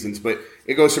dynamic seasons, but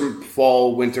it goes from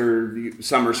fall, winter,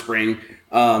 summer, spring.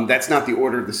 That's not the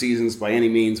order of the seasons by any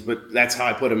means, but that's how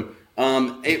I put them.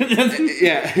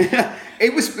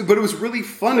 It was really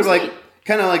fun to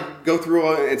kind of go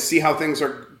through and see how things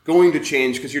are going to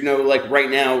change because right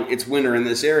now it's winter in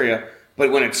this area,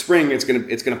 but when it's spring, it's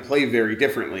gonna play very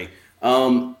differently.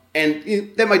 And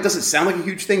that doesn't sound like a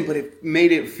huge thing, but it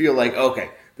made it feel okay,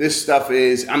 this stuff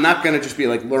is. I'm not gonna just be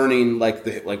learning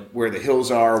where the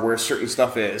hills are, where certain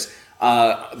stuff is.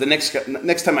 The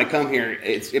next time I come here,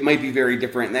 it might be very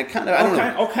different. And that kind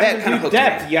of that kind of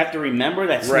depth. You have to remember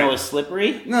that snow is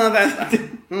slippery. No,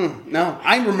 no.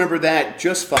 I remember that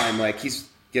just fine. He's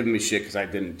giving me shit because I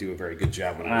didn't do a very good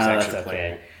job when I was actually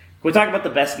playing. Can we talk about the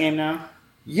best game now?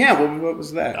 Yeah, what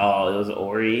was that? Oh, it was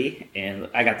Ori, and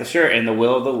I got the shirt and the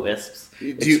Will of the Wisps.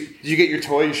 Did you get your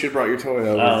toy? You should have brought your toy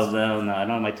over. Oh, no, I don't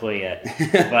have my toy yet.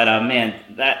 But, man,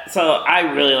 so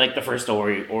I really like the first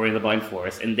Ori and the Blind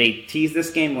Forest, and they teased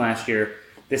this game last year.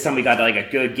 This time we got a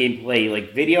good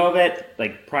gameplay video of it,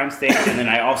 Prime Stage, and then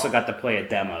I also got to play a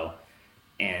demo.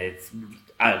 And it's...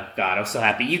 Oh, God, I was so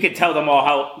happy. You could tell them all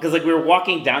how... Because, we were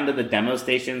walking down to the demo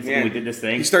stations when we did this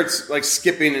thing. He starts,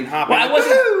 skipping and hopping. Well,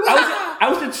 I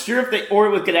wasn't sure if the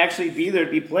Ori could actually be there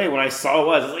to be played. When I saw it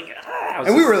was, I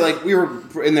was we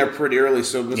were in there pretty early,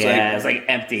 so it was it was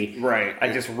empty. Right.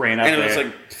 I just ran up there. And it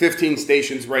was 15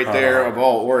 stations right there of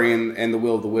all Ori and the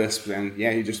Will of the Wisps. And,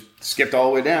 he just skipped all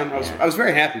the way down. I was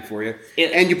very happy for you.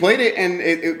 And you played it, and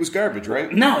it was garbage,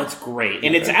 right? No, it's great.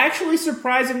 And it's actually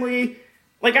surprisingly...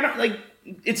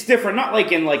 it's different, not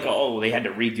in they had to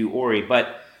redo Ori,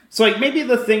 but so maybe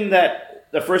the thing that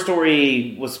the first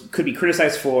Ori could be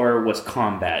criticized for was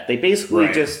combat. They basically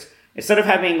just instead of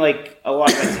having a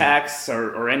lot of attacks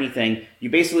or anything,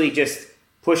 you basically just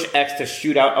push X to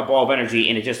shoot out a ball of energy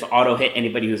and it just auto hit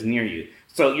anybody who's near you.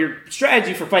 So your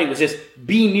strategy for fighting was just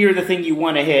be near the thing you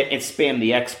want to hit and spam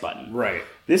the X button. Right.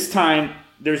 This time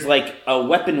there's a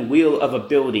weapon wheel of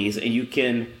abilities and you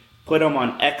can put them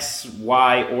on X,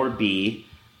 Y, or B,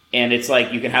 and it's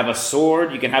you can have a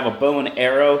sword, you can have a bow and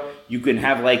arrow, you can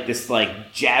have this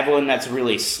javelin that's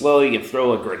really slow, you can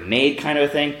throw a grenade kind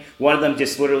of thing. One of them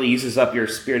just literally uses up your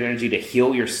spirit energy to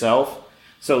heal yourself.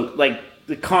 So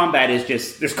the combat is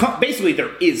just basically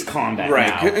there is combat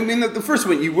now. I mean the first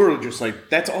one you were just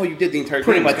that's all you did the entire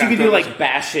pretty game. Much. You could do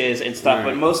bashes and stuff,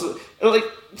 but most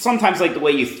sometimes the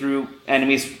way you threw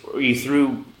enemies or you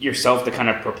threw yourself to kind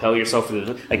of propel yourself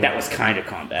through that was kind of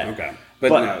combat. Okay. But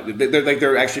no,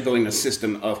 they're actually building a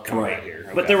system of combat here.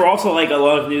 Okay. But there were also like a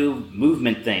lot of new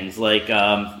movement things, like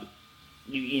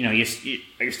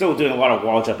you're still doing a lot of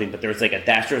wall jumping, but there's like a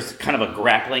dash, there's kind of a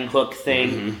grappling hook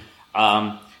thing.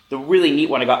 Mm-hmm. The really neat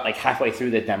one I got like halfway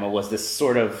through the demo was this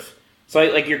sort of. So,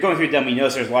 like, you're going through the demo, you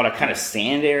notice there's a lot of kind of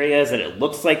sand areas that it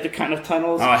looks like they're kind of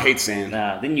tunnels. Oh, I hate sand.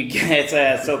 Then you get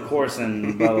it's so coarse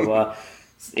and blah, blah, blah.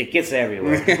 It gets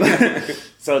everywhere.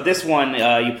 So this one,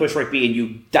 you push right B and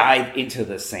you dive into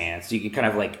the sand. So you can kind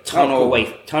of, like, tunnel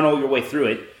your way through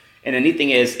it. And the neat thing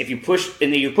is, if you push,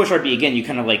 and then you push RB again, you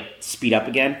kind of, like, speed up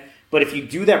again. But if you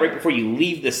do that right before you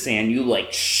leave the sand, you,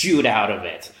 like, shoot out of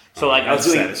it. So, like, I was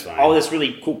doing all this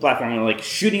really cool platforming, like,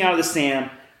 shooting out of the sand,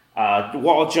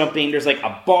 wall jumping, there's like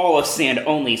a ball of sand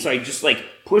only, so I just like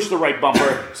push the right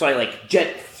bumper, so I like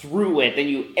jet through it, then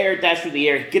you air dash through the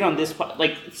air, get on this,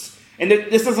 like, and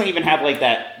this doesn't even have like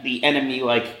that, the enemy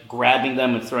like grabbing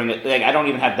them and throwing it, like I don't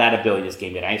even have that ability in this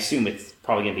game yet. I assume it's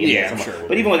probably going to be in there somewhere. Sure,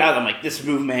 but even without them, like this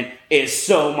movement is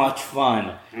so much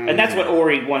fun. And that's what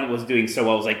Ori 1 was doing so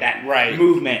well, was like that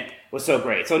movement was so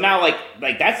great. So now like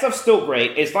that stuff's still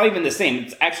great, it's not even the same,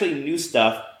 it's actually new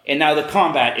stuff. And now the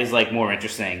combat is, like, more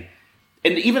interesting.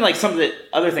 And even, like, some of the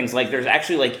other things, like, there's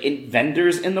actually, like,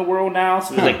 vendors in the world now.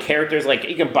 So there's, like, characters, like,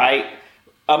 you can buy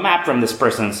a map from this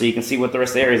person so you can see what the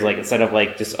rest of the area is like instead of,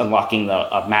 like, just unlocking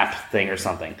a map thing or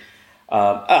something.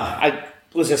 I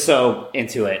was just so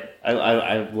into it.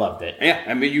 I loved it. Yeah,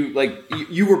 I mean,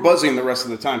 you were buzzing the rest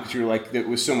of the time because you were, like, it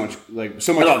was so much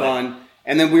fun.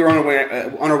 And then we were on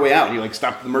our way out. And you like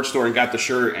stopped at the merch store and got the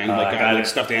shirt and got like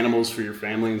stuffed animals for your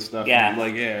family and stuff. Yeah,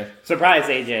 and surprise,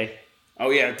 AJ. Oh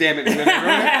yeah, damn it!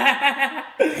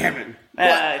 Damn it!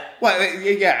 What?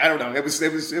 Yeah, I don't know. It was.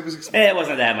 It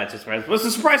wasn't that much a surprise. It was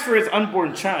a surprise for his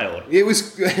unborn child. It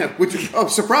was.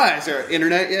 Surprise!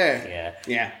 Internet.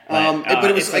 Yeah.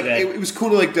 But it was like it was cool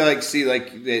to see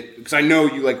like that because I know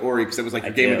you like Ori because it was like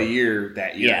the game of the year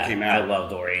that year that came out. I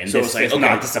loved Ori, and so it's like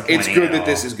not disappointing. It's good that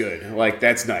this is good. Like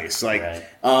that's nice. Like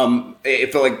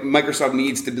it felt like Microsoft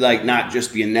needs to be like not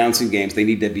just be announcing games. They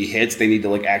need to be hits. They need to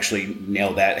like actually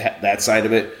nail that side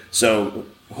of it. So.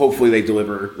 Hopefully they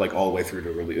deliver like all the way through to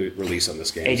release on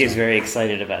this game. AJ's very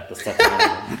excited about the stuff.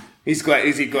 He's glad.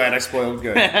 Is he glad I spoiled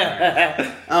good?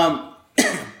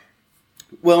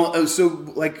 Well, so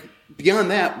like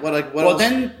beyond that, what else? Well,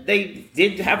 then they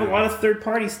did have a lot of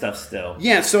third-party stuff still.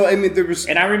 Yeah. So I mean, there was.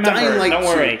 And I remember. Dying Light don't 2.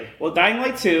 Worry. Well, Dying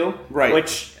Light 2, right?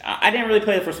 Which I didn't really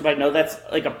play the first one, but I know that's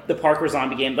like the parkour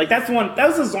zombie game. Like that's the one. That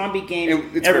was a zombie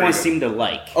game everyone seemed to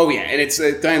like. Oh yeah, and it's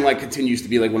Dying Light continues to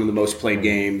be like one of the most played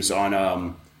games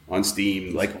on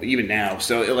Steam, like even now.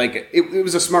 So it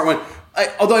was a smart one.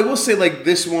 Although I will say like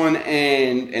this one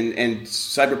and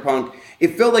Cyberpunk,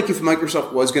 it felt like if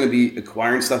Microsoft was going to be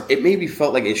acquiring stuff, it maybe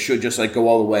felt like it should just like go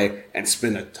all the way and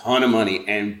spend a ton of money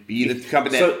and be the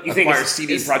company that acquires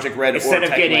CD Projekt Red instead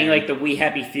of getting like the We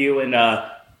Happy Few and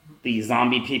the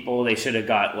zombie people, they should have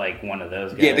got like one of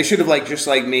those guys. Yeah, they should have like just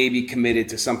like maybe committed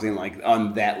to something like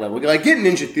on that level. Like get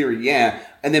Ninja Theory,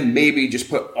 and then maybe just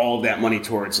put all of that money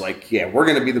towards like, we're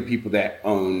going to be the people that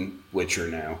own Witcher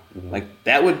now. Mm-hmm. Like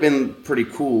that would have been pretty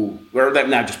cool, or that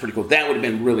not just pretty cool. That would have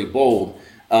been really bold.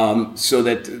 So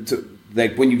that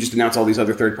like when you just announce all these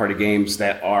other third-party games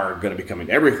that are going to be coming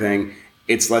to everything,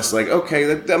 it's less like,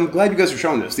 okay, I'm glad you guys are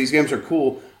showing this. These games are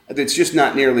cool. It's just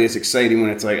not nearly as exciting when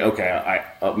it's like, okay,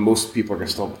 most people are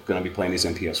still going to be playing these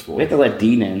on PS4. We have to let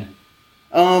Dean in.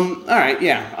 All right,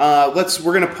 yeah.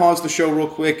 We're going to pause the show real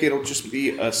quick. It'll just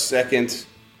be a second.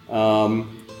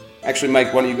 Actually,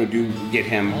 Mike, why don't you go get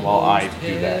him while I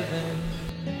do that?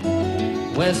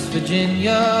 West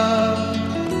Virginia,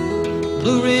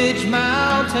 Blue Ridge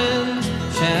Mountains,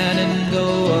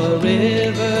 Shenandoah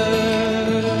River.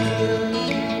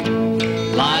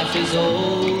 Life is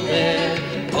old there,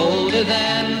 older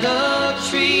than the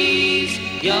trees,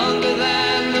 younger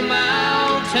than the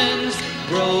mountains,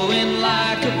 growing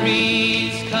like a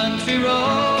breeze. Country roads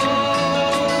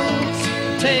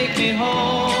take me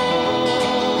home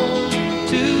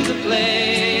to the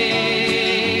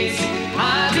place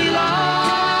I belong.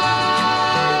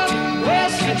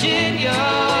 West Virginia,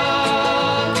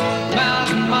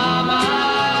 Mountain Mama,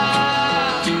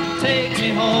 take me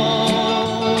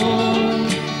home.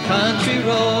 Country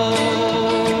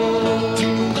roads,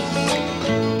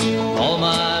 all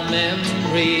my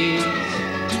memories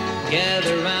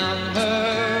gather round her.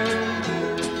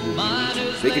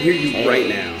 They can hear you right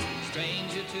now.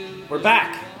 We're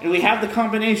back, and we have the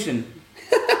combination.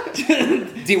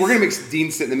 Dean, we're going to make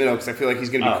Dean sit in the middle because I feel like he's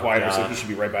going to be quieter, so he should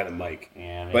be right by the mic.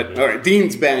 Yeah, maybe. But, all right,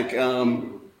 Dean's back.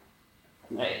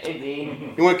 Hey,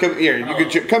 Dean. You want to come here? You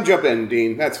can come jump in,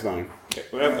 Dean. That's fine.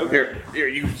 Here,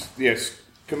 you. Yes,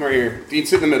 come right here. Dean,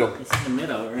 sit in the middle. It's in the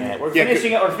middle. Right? Yeah, we're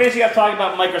finishing up talking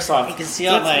about Microsoft. You can see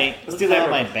all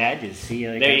my badges. See,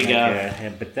 there you go. I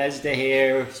have Bethesda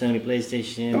here, Sony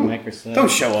PlayStation, Microsoft.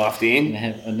 Don't show off, Dean. And I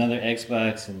have another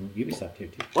Xbox and Ubisoft here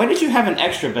too. Why did you have an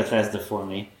extra Bethesda for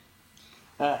me?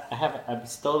 I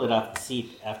stole it off the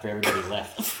seat after everybody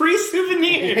left. Free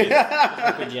souvenir.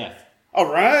 For Jeff. All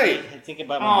right. I think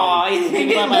about my money.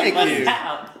 Think about my money.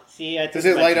 See, I does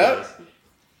it light up?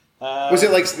 Was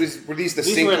it like? Were these the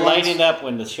these sync were ones? lighting up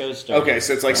when the show started. Okay,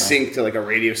 so it's like synced to like a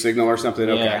radio signal or something.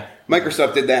 Okay. Yeah.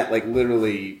 Microsoft did that like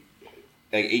literally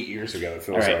like 8 years ago. It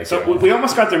feels All right, like. so we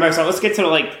almost got through Microsoft. Let's get to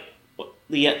like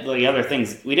the other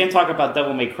things. We didn't talk about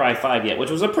Devil May Cry 5 yet, which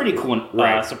was a pretty cool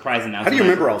surprise announcement. How do you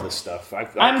remember all this stuff?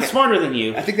 I'm smarter than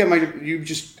you. I think that might you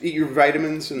just eat your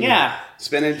vitamins and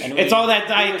spinach. And it's all that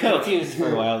Diet We were Coke. confused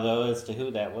for a while though as to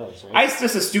who that was. Right? I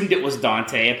just assumed it was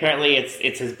Dante. Apparently,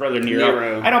 it's his brother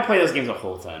Nero. I don't play those games a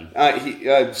whole ton.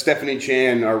 Stephanie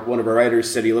Chan, one of our writers,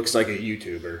 said he looks like a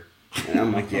YouTuber. And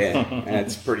I'm like, yeah,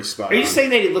 that's pretty spot on. Are you saying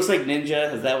that he looks like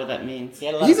Ninja? Is that what that means?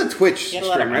 He's a Twitch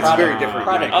streamer. That's very different.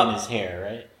 Product in his hair,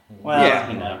 right?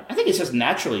 Well, I think it's just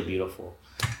naturally beautiful.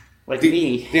 Like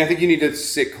me. Yeah, I think you need to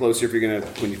sit closer if you're gonna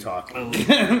when you talk.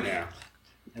 Yeah.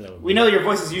 Hello. We know your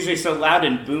voice is usually so loud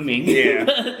and booming.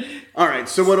 Yeah. All right.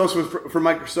 So what else was for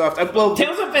Microsoft?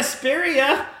 Tales of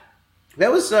Vesperia. That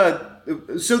was so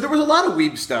there was a lot of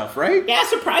weeb stuff, right? Yeah,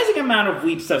 surprising amount of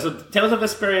weeb stuff. So Tales of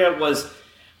Vesperia was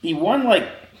the one like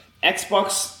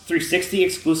Xbox 360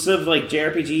 exclusive like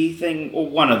JRPG thing. Well,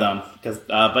 one of them,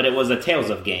 but it was a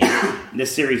Tales of game.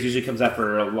 This series usually comes out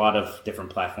for a lot of different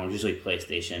platforms, usually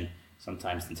PlayStation,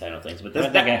 sometimes Nintendo things. But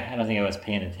I don't think I was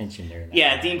paying attention there.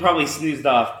 Yeah, Dean probably snoozed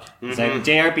off. It's like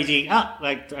JRPG.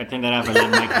 I turned that off and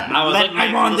let Mike. I was like,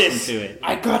 I'm on this. To it.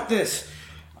 I got this.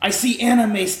 I see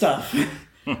anime stuff.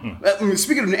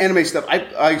 Speaking of anime stuff,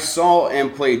 I saw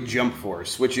and played Jump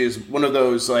Force, which is one of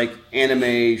those like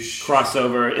anime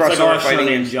crossover. It's like all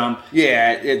fighting Jump.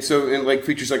 Yeah, it like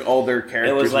features like all their characters.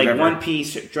 It was like One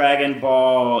Piece, Dragon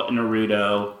Ball,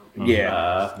 Naruto.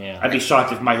 Yeah. I'd be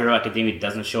shocked if My Hero Academia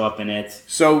doesn't show up in it.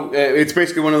 So it's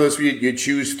basically one of those where you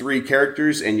choose 3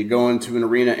 characters and you go into an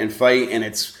arena and fight, and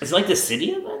it's like the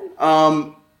Cydia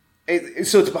then.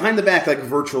 So it's behind the back, like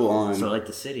virtual on. So like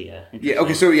the Cydia. Yeah.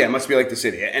 Okay. So yeah, it must be like the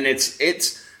Cydia, and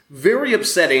it's very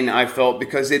upsetting. I felt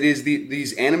because it is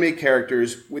these anime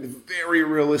characters with very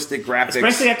realistic graphics,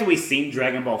 especially after we've seen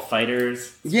Dragon Ball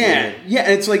FighterZ. Yeah.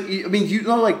 And it's like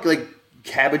like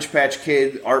Cabbage Patch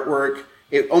Kid artwork.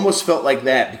 It almost felt like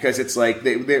that because it's like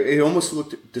it almost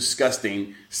looked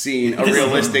disgusting seeing a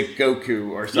realistic Goku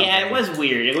or something. Yeah, it was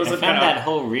weird. It was I found that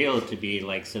whole reel to be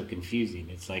like so confusing.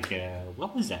 It's like,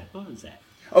 what was that? What was that?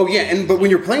 Oh yeah, but when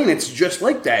you're playing, it's just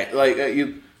like that. Like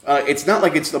it's not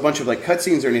like it's a bunch of like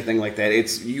cutscenes or anything like that.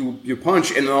 It's you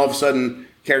punch and then all of a sudden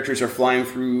characters are flying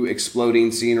through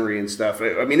exploding scenery and stuff.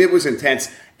 I mean, it was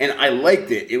intense and I liked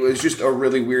it. It was just a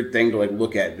really weird thing to like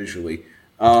look at visually.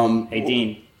 Hey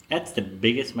Dean. That's the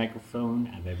biggest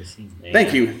microphone I've ever seen. Yeah.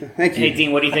 Thank you. Hey,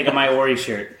 Dean, what do you think of my Ori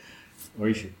shirt?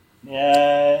 Ori shirt?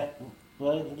 Well,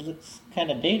 it looks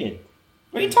kind of dated.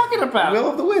 What are you talking about? Will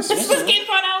of the Wisp. This game's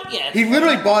not out yet. He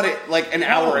literally bought it like an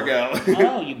hour ago.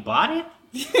 Oh, you bought it?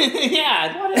 Yeah,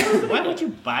 I bought it. Why would you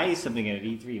buy something at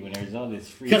E3 when there's all this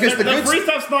free? Because the free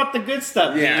stuff's not the good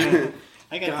stuff. Yeah.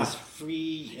 I got this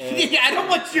free. I don't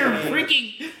want your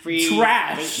freaking free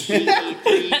trash.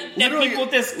 Literally,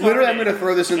 I'm going to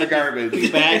throw this in the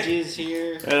garbage. Badges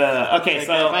here. Okay, like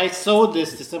so if I sold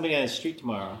this to somebody on the street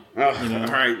tomorrow. Oh, you know.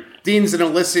 All right. Dean's an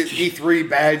illicit E3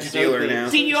 badge dealer now.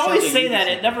 Dean, you always say that.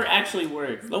 It never actually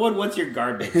works. No one wants your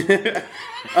garbage. They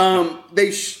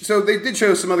did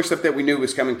show some other stuff that we knew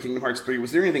was coming. Kingdom Hearts 3.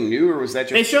 Was there anything new, or was that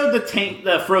just? They showed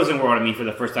the Frozen World for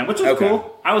the first time, which was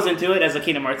cool. I was into it as a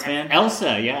Kingdom Hearts fan.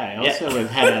 Elsa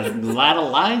had a lot of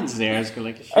lines there. I was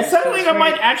like, it sounded like it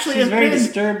might actually have very been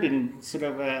disturbed and sort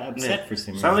of upset for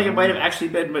some reason. Sounds like it might have actually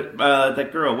been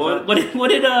that girl. What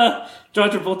did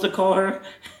John Travolta call her?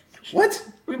 What?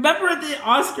 Remember at the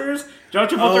Oscars, John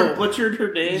Travolta butchered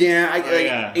her name?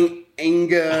 Yeah,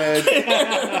 Inga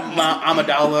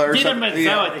Amidala or Dina something.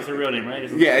 Menzel, I think is her real name, right?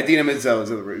 Yeah, Dina Menzel is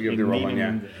the real one,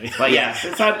 yeah. But yeah,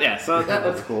 so that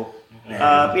looks cool.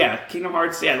 Kingdom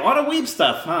Hearts, a lot of weeb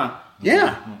stuff, huh?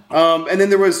 Yeah. And then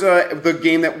there was the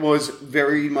game that was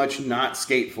very much not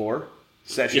Skate 4,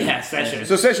 Session. Yeah, Session.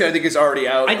 So Session, I think, is already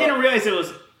out. I didn't realize it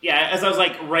was... Yeah, as I was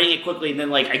like writing it quickly, and then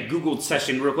like I googled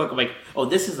Session real quick. I'm like, oh,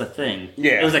 this is a thing.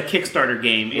 Yeah, it was a Kickstarter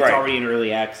game. It's already in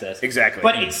early access. Exactly,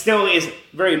 but it still is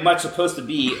very much supposed to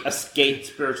be a Skate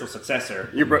spiritual successor.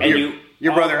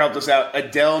 Your brother helped us out.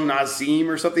 Adele Nazim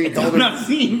or something. Adele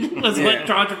Nazim was what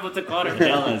John Travolta called her.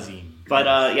 Adele Nazim. But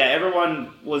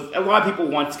a lot of people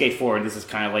want Skate 4, and this is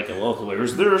kind of like a local.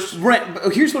 There's right.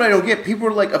 But here's what I don't get: people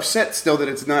are like upset still that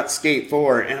it's not Skate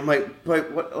 4, and I'm like,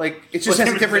 but what? Like, it just has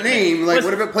a different name. Like,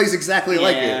 what if it plays exactly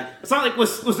like it? It's not like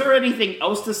was there anything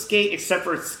else to Skate except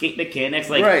for Skate mechanics?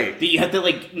 Like, right. You have to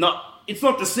like not. It's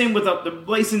not the same without the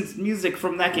licensed music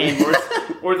from that game,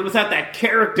 or without that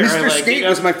character. Mr. Skate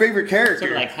was my favorite character.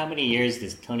 So, like, how many years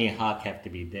does Tony Hawk have to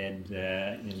be dead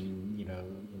in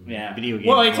video games?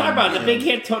 Well, you talk about the big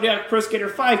hit Tony Hawk Pro Skater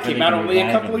 5 came out only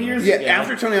a couple of years ago. Yeah,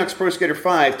 after Tony Hawk's Pro Skater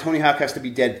 5, Tony Hawk has to be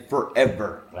dead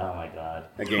forever. Oh my god.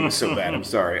 That game is so bad, I'm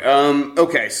sorry.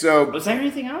 Okay, so... Was there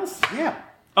anything else? Yeah.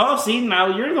 Oh, see,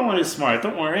 now you're the one who's smart,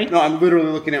 don't worry. No, I'm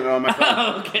literally looking at it on my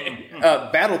phone. Okay.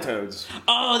 Battletoads.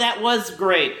 Oh, that was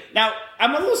great. Now,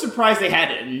 I'm a little surprised they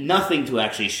had nothing to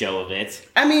actually show of it.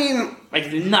 I mean...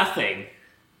 Like, nothing.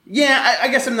 Yeah, I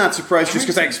guess I'm not surprised just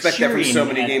because I expect that from so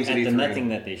many games at E3. the nothing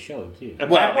that they showed, too.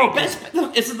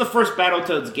 This is the first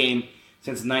Battletoads game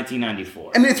since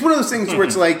 1994. I mean, it's one of those things where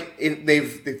it's like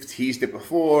they've teased it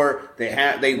before.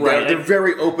 They're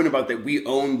very open about that. We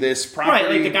own this property. Right,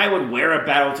 like the guy would wear a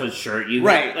Battletoads shirt.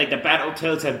 Like the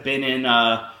Battletoads have been in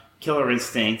Killer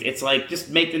Instinct. It's like just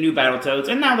make the new Battletoads,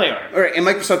 and now they are. All right, and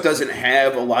Microsoft doesn't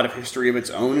have a lot of history of its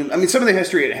own. I mean, some of the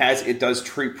history it has, it does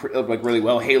treat like really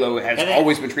well. Halo has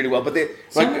always been treated well, but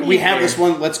we have this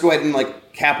one. Let's go ahead and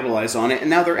like capitalize on it, and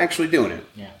now they're actually doing it.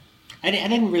 Yeah. I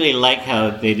didn't really like how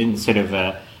they didn't sort of,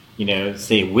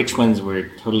 say which ones were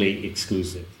totally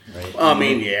exclusive, right? I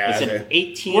mean, yeah. It's an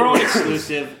 18 were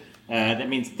exclusive. That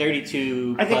means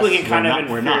 32. I think we can kind of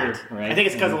infer. Not, right? I think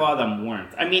it's because a lot of them weren't.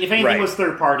 I mean, if anything was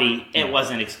third party, it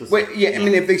wasn't exclusive. Wait, yeah, I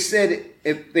mean, if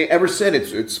they ever said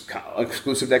it's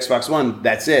exclusive to Xbox One,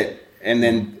 that's it. And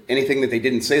then anything that they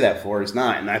didn't say that for is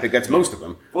not, and I think that's most of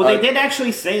them. Well, they did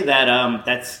actually say that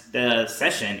that's the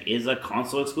Session is a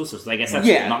console exclusive. So I guess that's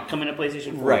not coming to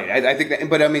PlayStation 4. Right. I think that,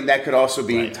 but I mean that could also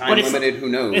be time limited. Who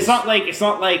knows? It's not like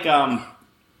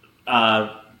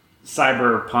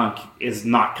Cyberpunk is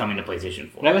not coming to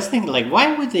PlayStation 4. But I was thinking, like,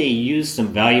 why would they use some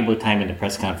valuable time in the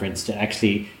press conference to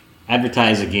actually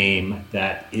advertise a game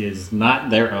that is not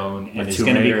their own and is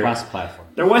going to be cross-platform?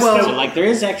 There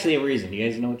is actually a reason. Do you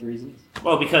guys know what the reason is?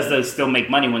 Well, because they still make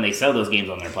money when they sell those games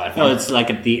on their platform. No, it's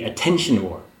like the attention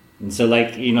war. And so,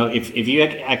 like, if you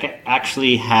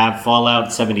actually have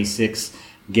Fallout 76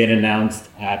 get announced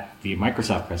at the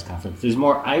Microsoft press conference, there's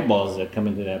more eyeballs that come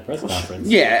into that press conference.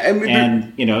 Yeah. I mean,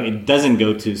 and, it doesn't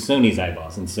go to Sony's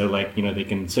eyeballs. And so, like, they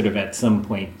can sort of at some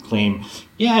point claim,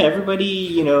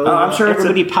 everybody, I'm sure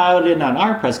everybody piled in on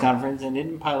our press conference and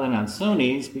didn't pile in on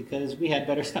Sony's because we had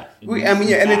better stuff. And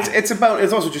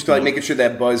it's also just like making sure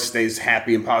that buzz stays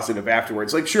happy and positive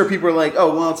afterwards. Like, sure, people are like,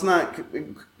 oh, well, it's not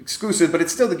exclusive, but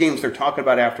it's still the games they're talking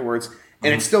about afterwards.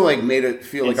 And it still like made it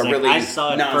feel like a really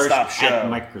nonstop show. At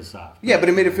Microsoft. Yeah, but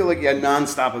it made it feel like a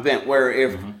nonstop event. Where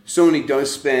if Sony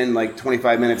does spend like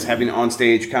 25 minutes having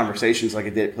onstage conversations like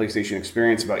it did at PlayStation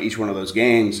Experience about each one of those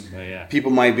games,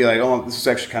 people might be like, "Oh, this is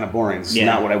actually kind of boring. This is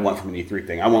not what I want from an E3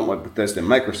 thing. I want what Bethesda and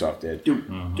Microsoft did."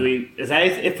 Is that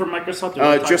it for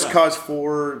Microsoft? Just Cause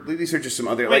 4. These are just some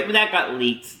other. But that got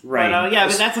leaked, right?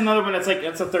 But that's another one. That's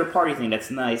a third party thing. That's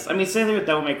nice. I mean, same thing with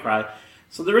Devil May Cry.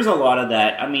 So there is a lot of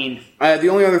that. I mean, the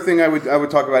only other thing I would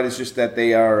talk about is just that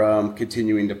they are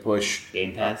continuing to push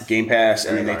Game Pass.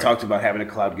 I mean, they talked about having a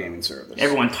cloud gaming service.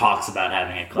 Everyone talks about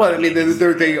having a cloud. Well, I mean,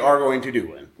 they are going to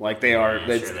do it. Like they are.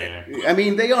 Sure they are. I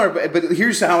mean, they are. But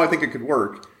here's how I think it could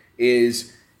work: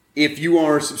 is if you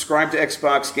are subscribed to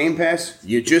Xbox Game Pass,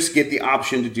 you just get the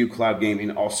option to do cloud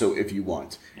gaming also if you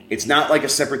want. It's not like a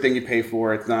separate thing you pay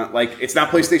for. It's not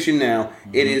PlayStation Now.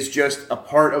 It is just a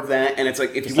part of that, and it's like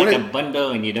if it's you want a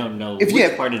bundle and you don't know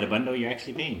which part of the bundle you're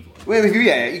actually paying for. Well,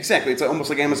 exactly. It's almost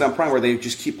like Amazon Prime where they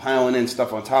just keep piling in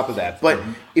stuff on top of that. But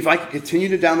if I can continue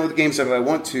to download the games that I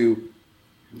want to,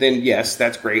 then yes,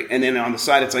 that's great. And then on the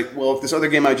side, it's like, well, if this other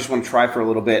game I just want to try for a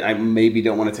little bit, I maybe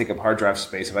don't want to take up hard drive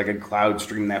space. If I could cloud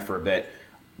stream that for a bit,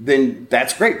 then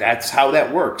that's great. That's how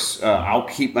that works. I'll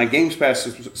keep my Games Pass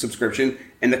subscription,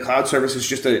 and the cloud service is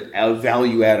just a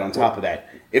value add on top of that.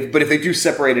 But if they do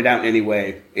separate it out in any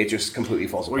way, it just completely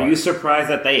falls apart. Were you surprised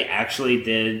that they actually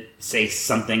did say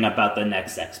something about the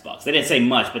next Xbox? They didn't say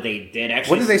much, but they did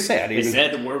actually. What did they say? They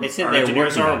said our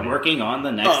engineers are working on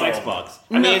the next Xbox.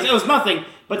 I mean, it was nothing,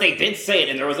 But they did say it,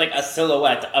 and there was like a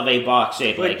silhouette of a box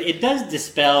shape. But like, it does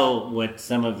dispel what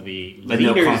some of the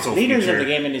leaders of the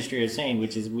game industry are saying,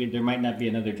 which is there might not be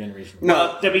another generation.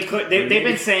 No, to be clear, they've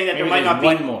been saying that there might not be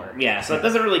one more. Yeah, so it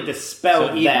doesn't really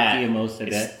dispel that. Most of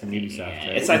that from Ubisoft.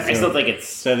 Yeah, right? I still think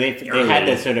it's they had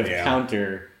to sort of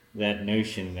counter that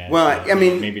notion that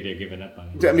maybe they're giving up on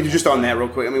it. I mean, just on that real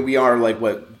quick. I mean, we are like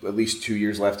at least 2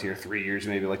 years left here, 3 years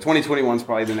maybe. Like 2021 is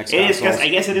probably the next. It is because I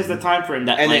guess it is the time frame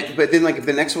that. But then if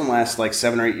the next one lasts like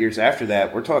 7 or 8 years after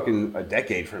that, we're talking a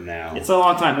decade from now. It's a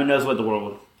long time. Who knows what the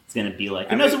world is going to be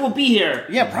like? Who knows if we'll be here?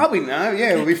 Yeah, probably not.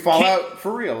 Yeah, it'll be Fallout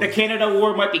for real. The Canada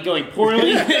War might be going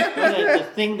poorly. The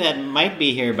thing that might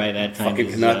be here by that time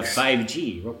is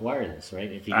 5G wireless, right?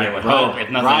 If you get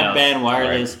broadband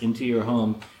wireless into your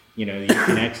home. You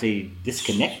can actually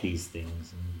disconnect these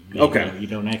things. And you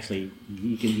don't actually.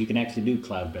 You can actually do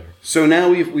cloud better. So now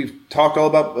we've talked all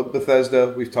about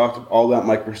Bethesda. We've talked all about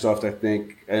Microsoft. I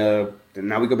think.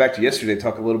 Now we go back to yesterday.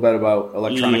 Talk a little bit about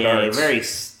Electronic Arts. Very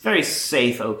very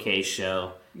safe, okay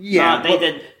show. Yeah,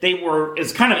 They were.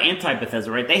 It's kind of anti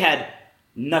Bethesda, right? They had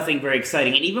nothing very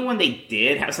exciting, and even when they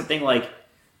did have something like.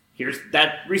 Here's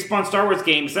that Respawn Star Wars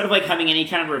game. Instead of like having any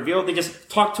kind of reveal, they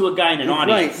just talk to a guy in an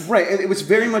audience. Right. And it was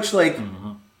very much like,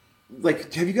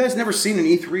 have you guys never seen an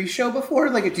E3 show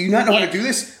before? Like, do you not know how to do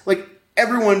this? Like,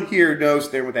 everyone here knows.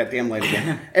 There with that damn light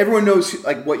again. Everyone knows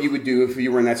like what you would do if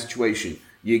you were in that situation.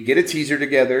 You get a teaser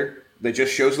together that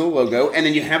just shows the logo, and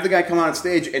then you have the guy come on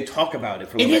stage and talk about it.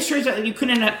 For a little bit. Strange that you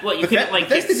couldn't have.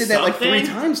 Bethesda did that like 3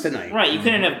 times tonight. Right. You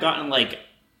couldn't have gotten like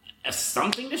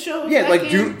something to show. Yeah, like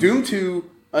Doom 2.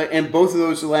 And both of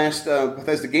those last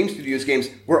Bethesda Game Studios games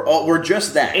were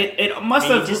just that. It must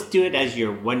have just do it as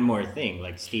your one more thing,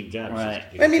 like Steve Jobs. Right.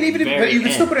 I mean, but you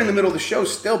can still put it in the middle of the show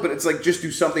still, but it's like just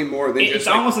do something more than It's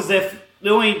almost as if the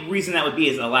only reason that would be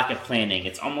is a lack of planning.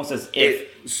 It's almost as if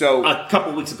a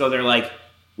couple weeks ago they're like,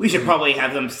 we should probably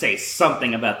have them say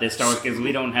something about this Star Wars because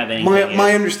we don't have anything.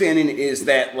 My understanding is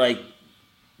that like.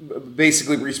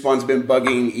 Basically, Respawn's been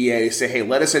bugging EA to say, "Hey,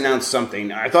 let us announce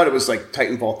something." I thought it was like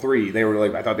Titanfall 3. I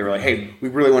thought they were like, "Hey, we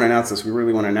really want to announce this. We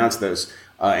really want to announce this."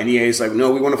 And EA's like, "No,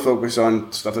 we want to focus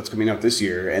on stuff that's coming out this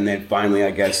year." And then finally,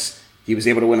 I guess he was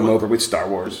able to win them over with Star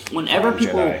Wars. Whenever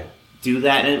people do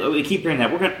that, and we keep hearing that,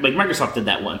 Microsoft did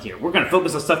that once here. We're going to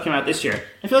focus on stuff coming out this year.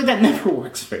 I feel like that never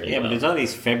works very well. Yeah, but there's all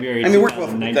these February. I mean, we're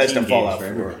both Bethesda Fallout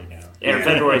 4. Yeah,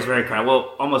 February is very crowded.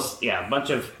 Well, almost a bunch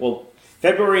of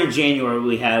February and January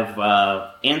we have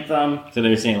Anthem. So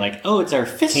they're saying like, oh, it's our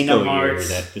fiscal year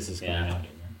that this is coming out.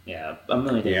 Yeah, a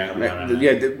million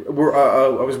days. We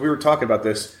were talking about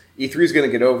this. E3 is going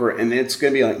to get over, and it's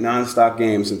going to be like non-stop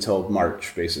games until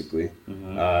March, basically.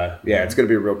 Mm-hmm. It's going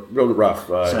to be real rough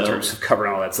in terms of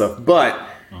covering all that stuff. But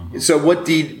so what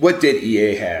did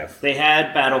EA have? They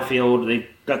had Battlefield. They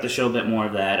got to show a bit more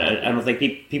of that. I don't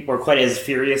think people are quite as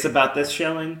furious about this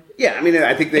showing. Yeah, I mean,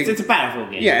 I think it's a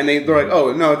Battlefield game. Yeah, and they're like,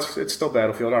 oh no, it's still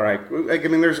Battlefield. All right. Like, I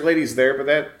mean, there's ladies there,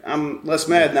 but I'm less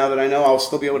mad now that I know I'll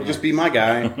still be able to just be my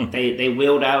guy. They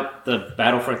wheeled out the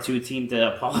Battlefront 2 team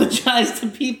to apologize to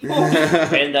people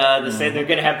and to say they're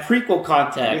going to have prequel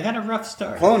content. We had a rough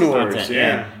start. Clone Wars,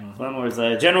 yeah. Clone Wars.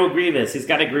 General Grievous. He's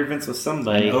got a grievance with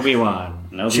somebody.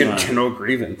 Obi-Wan. General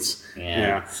Grievance.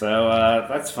 Yeah. So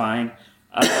that's fine.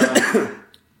 I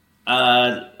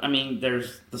mean,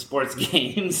 there's the sports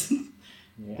games.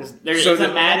 Yeah. There is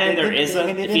a Madden, there is a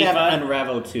they FIFA. Did have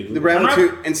Unravel 2. The Unravel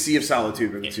 2 and Sea of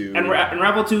Solitude are the two. And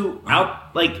Unravel 2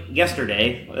 out, like,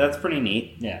 yesterday. That's pretty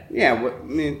neat. Yeah.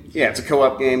 Yeah, it's a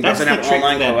co-op game. Doesn't have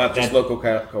online co-op, just local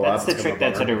co-op. That's the trick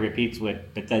that sort of repeats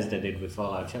what Bethesda did with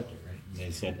Fallout Shelter, right? They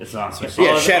said, it's awesome.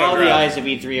 All the eyes of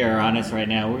E3 are on us right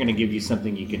now. We're going to give you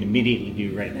something you can immediately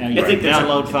do right now. You can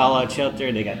download Fallout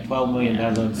Shelter. They got 12 million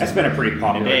downloads. That's been a pretty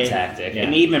popular tactic. Yeah.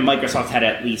 And even Microsoft had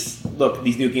at least, look,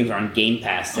 these new games are on Game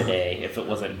Pass today, if it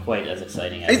wasn't quite as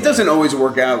exciting as it doesn't always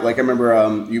work out. Like, I remember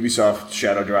Ubisoft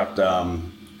shadow dropped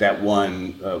that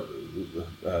one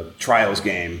Trials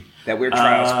game. That weird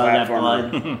Trials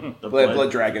platformer. The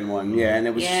Blood Dragon one. Yeah, and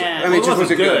it was... Yeah, I mean, it just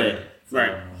wasn't good. So,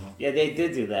 right. Yeah, they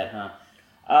did do that, huh?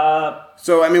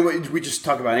 So I mean, we just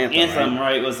talked about Anthem. Anthem,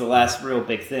 right, was the last real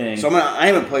big thing. So I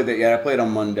haven't played that yet. I played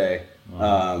on Monday,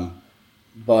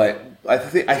 but I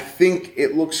think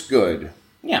it looks good.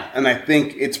 Yeah, and I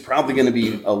think it's probably going to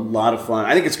be a lot of fun.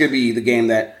 I think it's going to be the game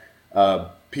that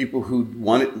people who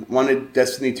wanted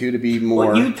Destiny 2 to be more.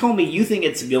 Well, you told me you think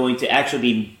it's going to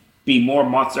actually be more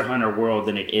Monster Hunter World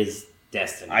than it is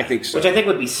Destiny. I think so, which I think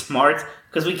would be smart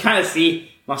because we kind of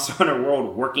see Monster Hunter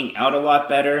World working out a lot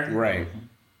better, right?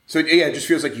 So, yeah, it just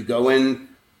feels like you go in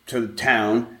to the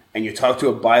town and you talk to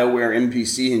a BioWare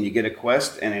NPC and you get a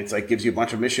quest and it's like gives you a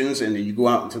bunch of missions and then you go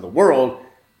out into the world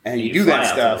and you do that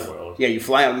stuff. Yeah, you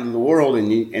fly out into the world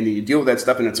and you deal with that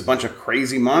stuff, and it's a bunch of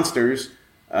crazy monsters.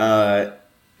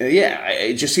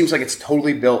 It just seems like it's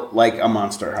totally built like a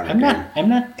Monster Hunter game. I'm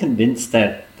not convinced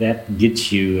that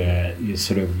gets you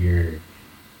sort of your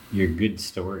good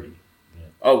story.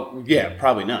 Oh yeah,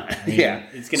 probably not. I mean,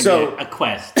 it's going to be a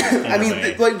quest. I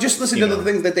mean, like just listen to the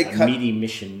things that they cut. Meaty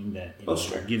mission that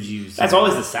gives you. That's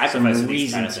always the sacrifice of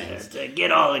these kind of things. To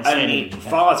get all excited. I mean,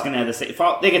 Fallout's going to have the same.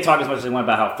 They can talk as much as they want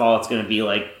about how Fallout's going to be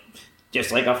like,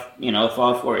 just like a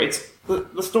Fallout 4. It's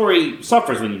the story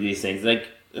suffers when you do these things. Like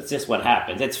that's just what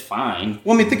happens. It's fine.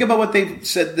 Well, I mean, think about what they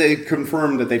said. They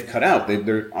confirmed that they've cut out.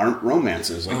 There aren't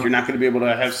romances. Like you're not going to be able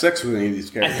to have sex with any of these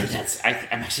characters. I'm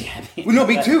actually happy. Well, no,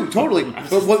 me too. Totally.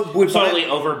 But what would totally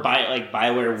over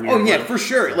BioWare? Weird oh yeah, for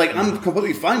sure. Like I'm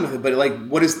completely fine with it. But like,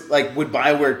 what is like? Would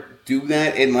BioWare do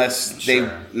that unless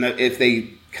if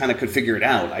they kind of could figure it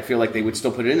out? I feel like they would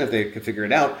still put it in if they could figure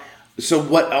it out. So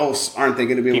what else aren't they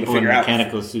going to be able to figure out? People in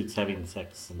mechanical suits having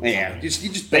sex. Yeah, you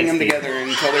just bang them together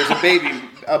until there's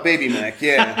a baby mech.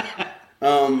 Yeah.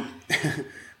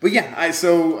 But yeah, I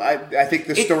think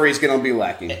the story is going to be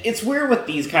lacking. It's weird with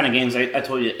these kind of games. I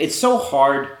told you it's so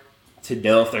hard to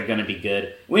know if they're going to be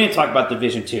good. We didn't talk about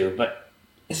Division 2, but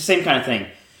it's the same kind of thing.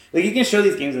 Like you can show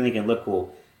these games and they can look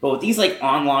cool, but with these like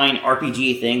online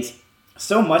RPG things,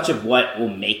 so much of what will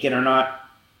make it or not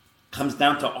comes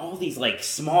down to all these like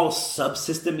small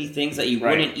subsystem-y things that you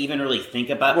wouldn't even really think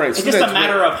about. Right. It's so just a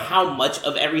matter of how much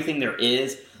of everything there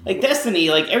is. Like Destiny,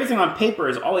 like everything on paper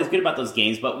is always good about those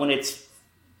games, but when it's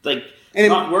like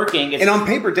not working... And on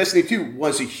paper, Destiny 2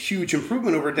 was a huge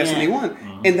improvement over Destiny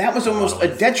 1. And that was almost a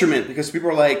detriment because people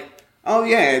were like, oh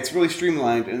yeah, it's really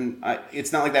streamlined, and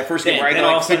it's not like that first game where I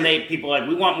all of a sudden people are like,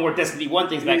 we want more Destiny 1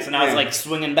 things back, so now it's like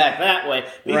swinging back that way.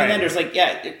 But even then there's like,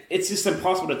 it's just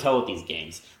impossible to tell with these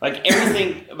games. Like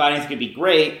everything about it could be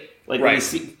great, like when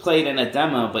you play it in a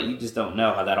demo, but you just don't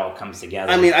know how that all comes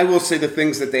together. I mean, I will say the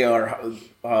things that they are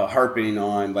harping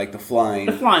on, like the flying.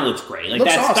 The flying looks great. Like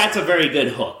that's a very good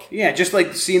hook. Yeah, just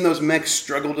like seeing those mechs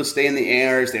struggle to stay in the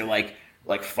air as they like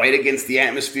fight against the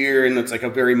atmosphere, and it's like a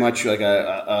very much like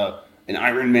an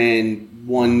Iron Man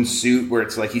 1 suit where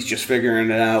it's like he's just figuring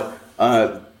it out.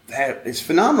 That is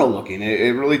phenomenal looking.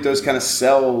 It really does kind of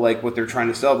sell like what they're trying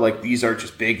to sell. Like these are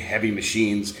just big, heavy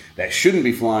machines that shouldn't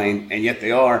be flying, and yet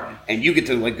they are. And you get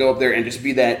to like go up there and just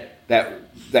be that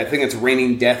thing that's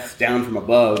raining death down from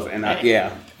above. And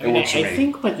it works for me. I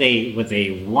think what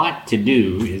they want to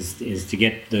do is to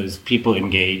get those people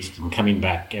engaged and coming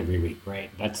back every week, right?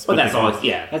 That's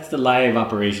the live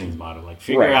operations model. Like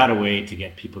figure out a way to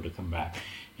get people to come back.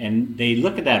 And they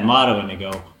look at that motto and they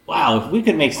go, wow, if we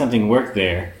could make something work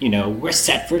there, we're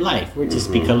set for life. We'll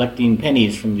just be collecting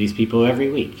pennies from these people every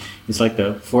week. It's like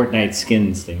the Fortnite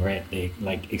skins thing, right? They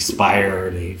like expire or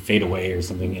they fade away or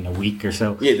something in a week or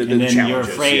so. Yeah, and then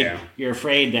you're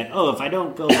afraid that, if I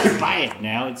don't go buy it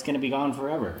now, it's going to be gone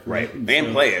forever. Right.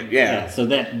 And play it, yeah. So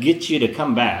that gets you to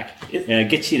come back,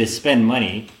 gets you to spend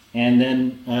money. And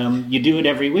then you do it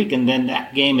every week, and then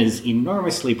that game is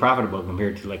enormously profitable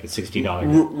compared to like a $60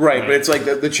 game. Right, but it's like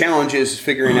the challenge is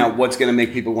figuring out what's going to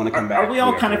make people want to come back. Are we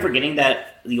all kind of forgetting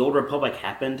that the Old Republic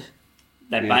happened?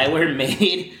 That BioWare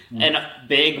made a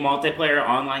big multiplayer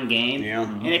online game,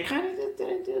 and it kind of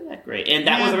didn't do that great. And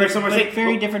that was a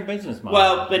very different business model.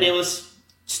 Well, but it was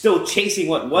still chasing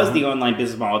what was the online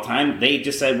business model at the time. They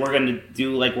just said, we're going to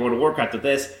do like World of Warcraft with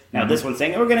this. Now this one's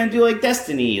saying, we're going to do like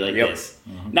Destiny like this.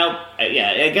 Now,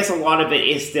 I guess a lot of it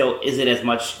is it as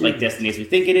much like Destiny as we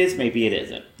think it is? Maybe it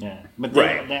isn't. Yeah, but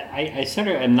I sort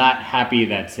of am not happy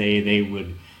that, say, they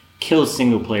would kill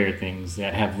single-player things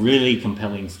that have really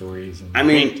compelling stories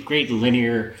and great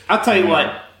linear... I'll tell you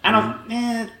what, I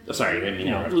don't... sorry, I didn't mean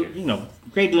to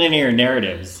interrupt great linear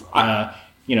narratives...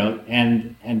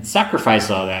 and sacrifice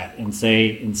all that and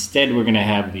say, instead we're going to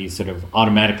have these sort of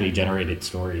automatically generated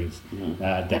stories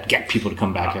that get people to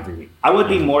come back every week. I would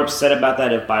be more upset about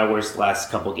that if BioWare's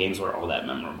last couple games were all that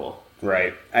memorable.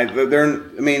 Right.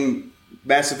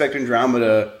 Mass Effect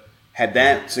Andromeda, had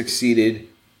that succeeded,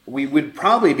 we would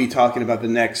probably be talking about the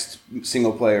next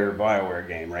single-player BioWare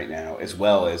game right now, as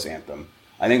well as Anthem.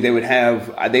 I think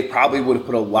they probably would have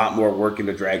put a lot more work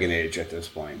into Dragon Age at this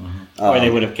point. Or they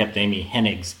would have kept Amy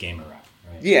Hennig's game around.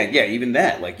 Right? Yeah, even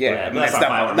that. Like, I mean, that's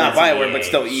not BioWare, but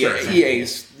still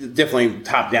EA's definitely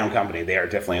top-down company. They are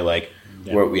definitely like,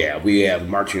 we have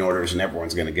marching orders and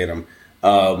everyone's going to get them.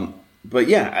 But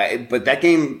that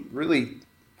game really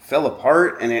fell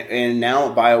apart, and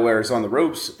now BioWare is on the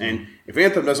ropes. And if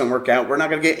Anthem doesn't work out, we're not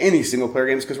going to get any single-player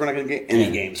games because we're not going to get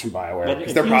any games from BioWare.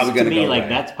 Because they're probably going to go like away.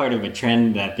 That's part of a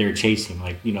trend that they're chasing.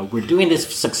 Like, we're doing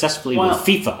this successfully with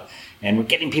FIFA. and we're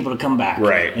getting people to come back.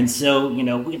 Right. And so,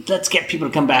 let's get people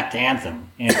to come back to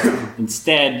Anthem. And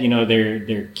instead,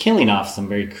 they're killing off some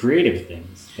very creative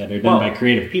things that are done by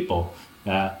creative people,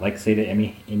 like, say, the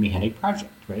Amy Hennig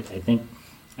project, right?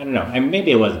 I don't know.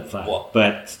 Maybe it wasn't fun,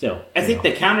 but still. I think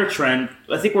the counter trend,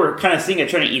 I think we're kind of seeing a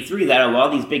trend at E3 that a lot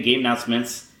of these big game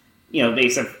announcements, they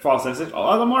said false senses, a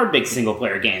lot of them are big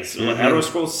single-player games. Elder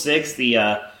Scrolls 6,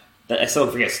 I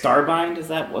still forget, Starbind, is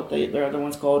that what their other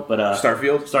one's called? But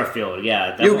Starfield,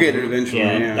 yeah. You'll get it eventually,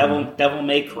 yeah. Devil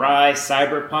May Cry,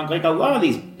 Cyberpunk, like a lot of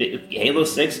these Halo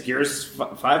 6, Gears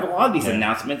 5, a lot of these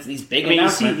announcements, these big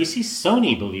announcements. You see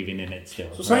Sony believing in it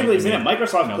still. So Sony believes in it.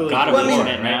 Microsoft believes in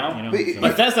it now.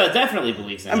 Bethesda definitely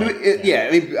believes in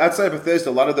it. Outside of Bethesda,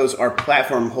 a lot of those are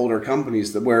platform holder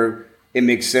companies where it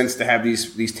makes sense to have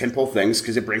these tentpole things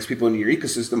because it brings people into your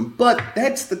ecosystem. But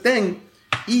that's the thing.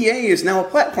 EA is now a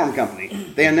platform company.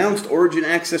 They announced Origin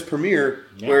Access Premier,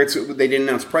 where they didn't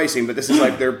announce pricing, but this is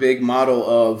like their big model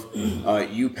of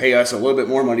you pay us a little bit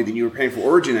more money than you were paying for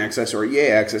Origin Access or EA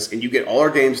Access, and you get all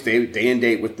our games day and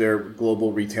date with their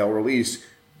global retail release,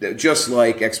 just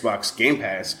like Xbox Game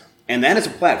Pass. And that is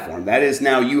a platform. That is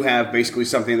now you have basically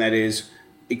something that is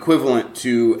equivalent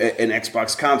to an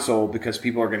Xbox console because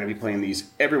people are going to be playing these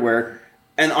everywhere.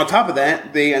 And on top of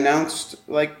that, they announced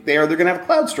they're going to have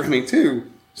cloud streaming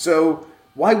too. So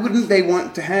why wouldn't they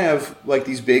want to have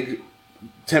these big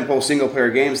tentpole single player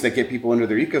games that get people into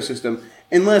their ecosystem?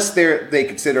 Unless they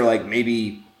consider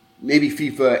maybe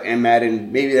FIFA and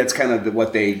Madden. Maybe that's kind of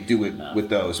what they do with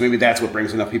those. Maybe that's what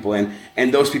brings enough people in,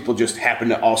 and those people just happen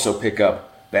to also pick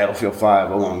up Battlefield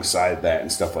 5 alongside that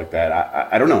and stuff like that.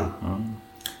 I don't know.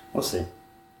 We'll see.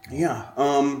 Yeah.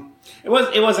 It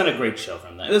wasn't a great show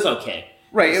from them. It was okay.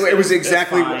 Right, it was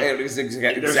exactly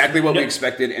what we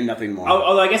expected and nothing more.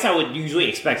 Although I guess I would usually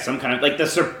expect some kind of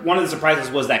one of the surprises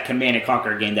was that Command and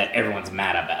Conquer game that everyone's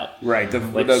mad about. Right, the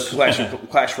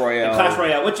Clash Royale. Clash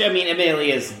Royale, which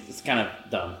admittedly is kind of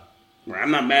dumb. Right,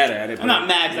 I'm not mad at it. I'm not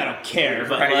mad because I don't care,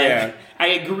 but I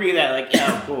agree that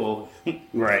cool.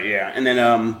 Right, yeah, and then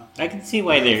I can see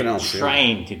why they're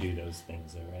trying to do those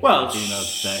things. Right? Well,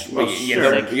 you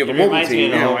have a mobile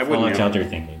team. The Fallout Shelter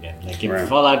thing they did. If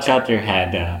Fallout Shelter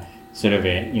had sort of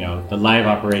the live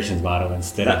operations model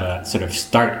instead of a sort of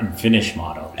start and finish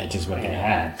model, which is what it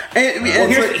had.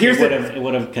 It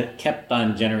would have kept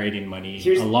on generating money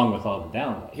along with all the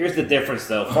downloads. Here's the difference,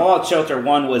 though. Fallout Shelter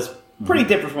 1 was pretty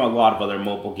different from a lot of other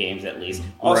mobile games, at least.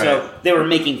 Also, they were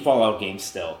making Fallout games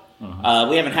still.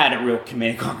 We haven't had a real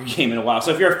Command & Conquer game in a while.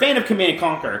 So if you're a fan of Command &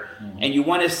 Conquer and you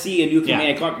want to see a new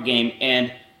Command & Conquer game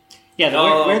and...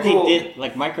 Yeah, where they did,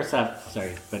 Microsoft,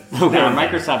 where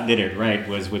Microsoft did it right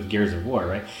was with Gears of War,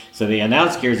 right? So they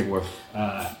announced Gears of War,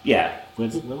 what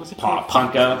was it called?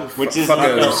 Punko. Which is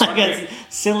like a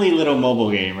silly little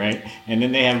mobile game, right? And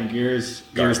then they have Gears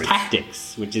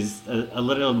Tactics, which is a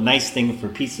little nice thing for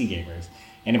PC gamers.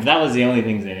 And if that was the only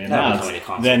things they announced,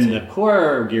 then the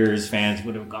core Gears fans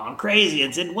would have gone crazy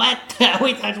and said, "What?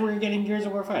 We thought we were getting Gears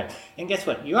of War 5." And guess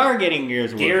what? You are getting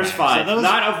Gears of War 5. So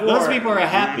not of War. Those people are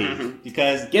happy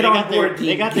because they got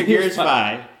their Gears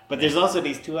 5. But there's also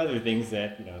these two other things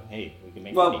that, hey, we can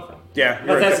make money from. Yeah.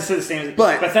 Bethesda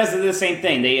did the same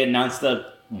thing. They announced the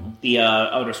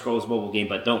Elder Scrolls mobile game,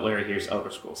 but don't worry, here's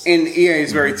Elder Scrolls. In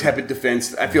EA's very tepid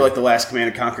defense, I feel like the last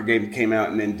Command & Conquer game came out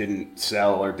and then didn't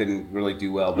sell or didn't really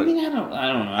do well. But I don't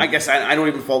know. I guess I don't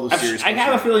even follow the series. I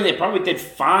have a feeling they probably did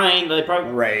fine.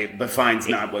 Right, but fine's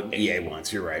not what EA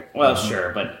wants. You're right. Well,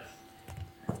 sure, but...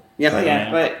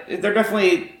 But they're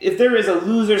definitely... If there is a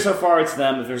loser so far, it's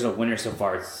them. If there's a winner so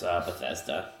far, it's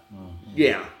Bethesda.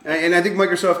 Yeah, and I think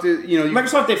Microsoft did,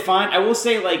 Microsoft did fine. I will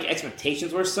say,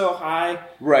 expectations were so high.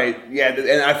 Right, yeah,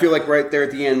 and I feel like right there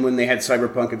at the end when they had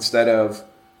Cyberpunk instead of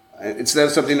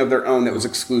something of their own that was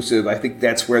exclusive, I think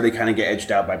that's where they kind of get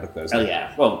edged out by Bethesda. Oh,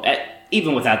 yeah. Well,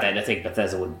 even without that, I think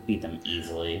Bethesda would beat them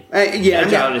easily.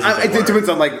 It depends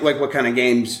on what kind of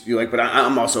games you like, but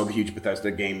I'm also a huge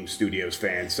Bethesda Game Studios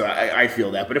fan, so I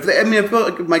feel that. But I feel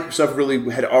like if Microsoft really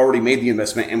had already made the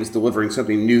investment and was delivering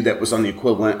something new that was on the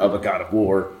equivalent of a God of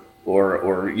War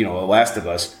or a Last of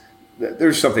Us,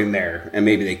 there's something there, and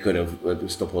maybe they could have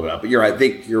still pulled it out. But you're right. I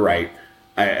think you're right.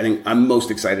 I think I'm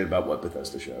most excited about what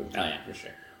Bethesda showed. Oh yeah, for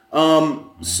sure.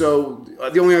 So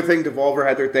the only other thing, Devolver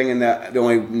had their thing, and the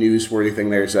only newsworthy thing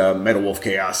there's Metal Wolf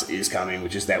Chaos is coming,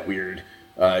 which is that weird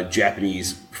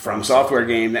Japanese From Software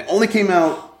game that only came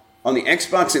out on the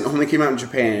Xbox and only came out in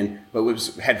Japan, but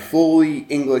had fully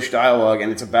English dialogue,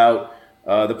 and it's about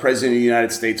the president of the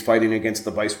United States fighting against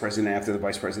the vice president after the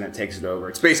vice president takes it over.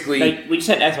 It's basically when you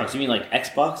said Xbox, you mean like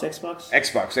Xbox?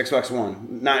 Xbox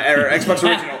One, not or Xbox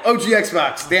original, OG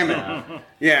Xbox. Damn it,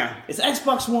 yeah. It's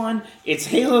Xbox One. It's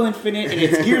Halo Infinite, and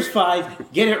it's Gears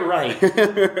 5. Get it right.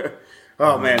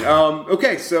 Oh man.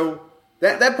 Okay, so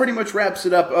that pretty much wraps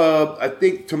it up. I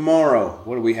think tomorrow.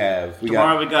 What do we have? We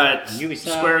got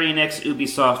Ubisoft. Square Enix,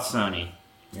 Ubisoft, Sony.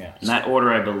 Yeah, in that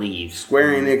order, I believe.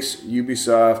 Square Enix,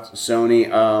 Ubisoft, Sony.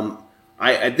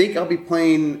 I think I'll be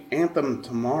playing Anthem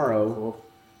tomorrow.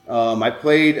 Cool. I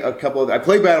played a couple. I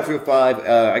played Battlefield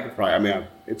 5.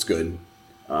 It's good.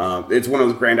 It's one of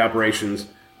those grand operations.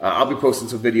 I'll be posting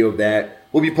some video of that.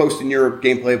 We'll be posting your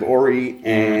gameplay of Ori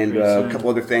and a couple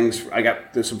other things.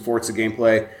 There's some Forza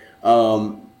gameplay.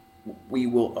 We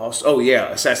will also. Oh yeah,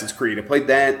 Assassin's Creed. I played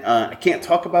that. I can't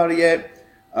talk about it yet,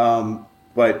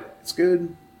 but it's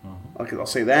good. I'll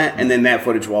say that, and then that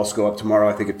footage will also go up tomorrow.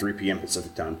 I think at 3 p.m.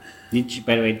 Pacific time.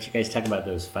 By the way, did you guys talk about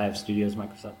those 5 studios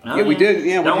Microsoft? Yeah, we did.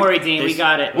 Yeah, don't worry, Dean, we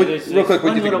got it. Real quick,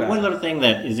 one little thing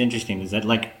that is interesting is that,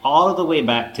 like, all the way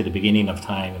back to the beginning of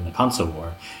time in the console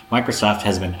war, Microsoft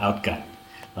has been outgunned.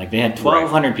 Like, they had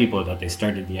 1,200 people that they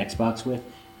started the Xbox with.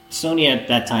 Sony at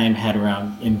that time had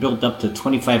around and built up to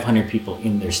 2,500 people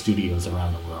in their studios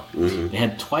around the world. Mm-hmm. They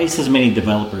had twice as many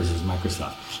developers as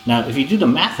Microsoft. Now, if you do the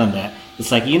math on that,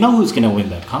 it's like, you know who's going to win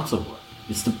that console war?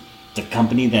 It's the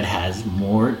company that has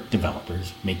more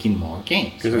developers making more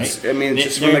games. Right? It's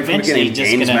just from the beginning,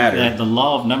 games matter. The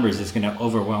law of numbers is going to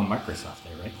overwhelm Microsoft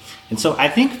there, right? And so I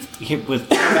think with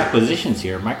acquisitions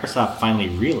here, Microsoft finally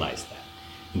realized that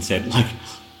and said, like,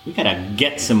 we got to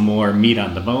get some more meat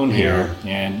on the bone here.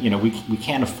 And, we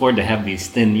can't afford to have these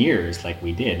thin years like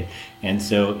we did. And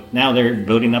so now they're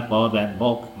building up all of that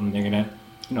bulk, and they're going to,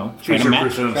 try to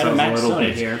match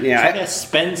Sony here. Yeah, try to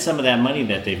spend some of that money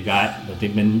that they've got, that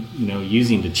they've been,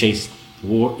 using to chase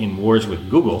wars with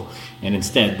Google. And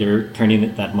instead, they're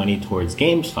turning that money towards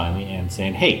games finally and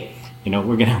saying, hey, we're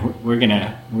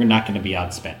not going to be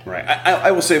outspent. Right. I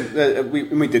will say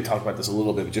we did talk about this a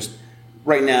little bit, but just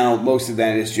right now, most of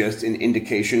that is just an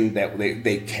indication that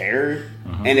they care.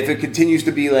 Mm-hmm. And if it continues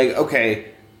to be like, okay,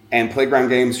 and Playground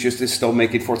Games just is still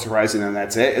making Forza Horizon and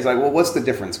that's it, it's like, well, what's the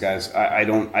difference, guys? I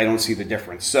don't see the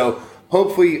difference. So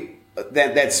hopefully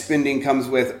that spending comes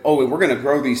with, we're going to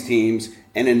grow these teams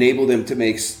and enable them to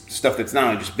make stuff that's not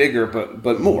only just bigger,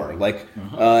 but more. Like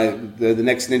the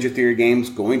next Ninja Theory game's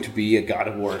going to be a God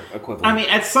of War equivalent. I mean,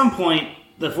 at some point,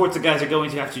 the Forza guys are going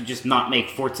to have to just not make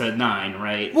Forza 9,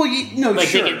 right? Well,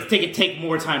 sure. They could take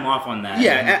more time off on that.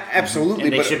 Yeah, absolutely.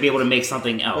 And they should be able to make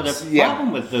something else. Well, the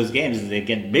problem with those games is they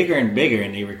get bigger and bigger,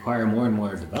 and they require more and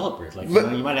more developers. Like, you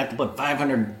might have to put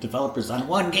 500 developers on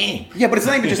one game. Yeah, but it's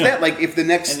not even just that. Like, if the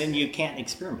next... And then you can't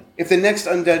experiment. If the next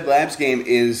Undead Labs game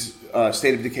is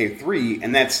State of Decay 3,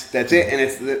 and that's it, and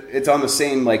it's on the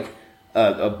same, like...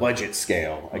 a budget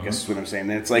scale, I guess is what I'm saying.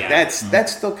 And it's like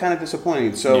that's still kind of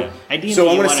disappointing. So, I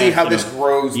want to see how this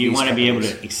grows. You want to be able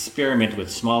to experiment with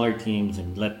smaller teams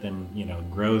and let them,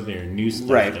 grow their new stuff.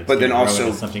 Right, but then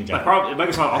also something.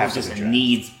 Microsoft also just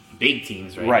needs big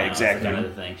teams, right? Right, now. exactly. That's kind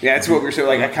of the thing. Yeah, that's what we were saying.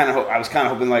 Like I was kind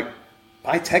of hoping like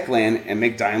buy Techland and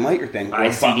make Dying Light your thing.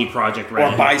 Buy CD Projekt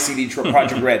Red. Or buy CD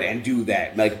Projekt Red and do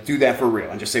that. Like do that for real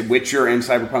and just say Witcher and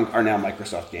Cyberpunk are now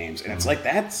Microsoft games, and it's like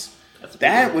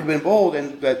that would have been bold,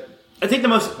 but I think the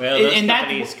most... those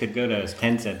companies could go to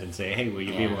Tencent and say, hey, will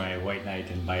you be my White Knight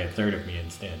and buy a third of me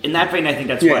instead? In that vein, I think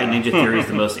that's why Ninja Theory is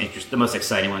the most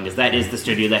exciting one, because that is the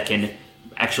studio that can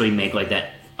actually make like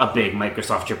that a big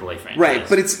Microsoft AAA franchise. Right,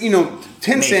 but it's,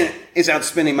 Tencent is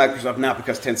outspending Microsoft not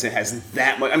because Tencent has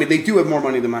that much. I mean, they do have more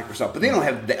money than Microsoft, but they don't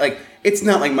have that. Like, it's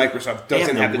not like Microsoft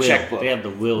doesn't have the checkbook. They have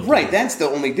the will. Right, that's the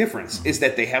only difference, is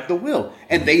that they have the will.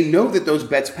 And they know that those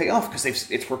bets pay off because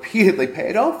it's repeatedly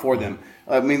paid off for them.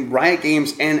 I mean, Riot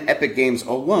Games and Epic Games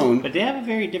alone. But they have a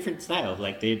very different style.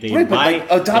 Like, they buy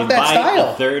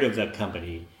a third of the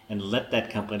company and let that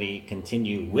company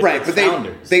continue with its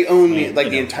founders. But they own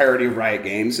the entirety of Riot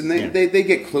Games, and they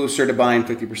get closer to buying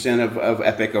 50% of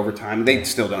Epic over time. They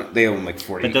still don't. They own like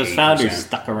 40%. But those founders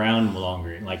stuck around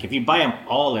longer. Like if you buy them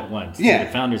all at once, the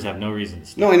founders have no reason to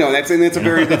stay. No, I know that's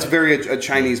a very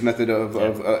Chinese method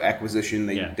of acquisition.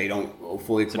 They don't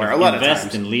fully acquire a lot of times.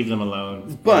 Invest and leave them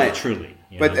alone. But truly.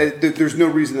 But there's no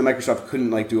reason that Microsoft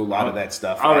couldn't do a lot of that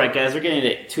stuff. All right, guys, we're getting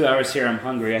to 2 hours here. I'm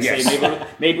hungry. I say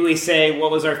maybe we say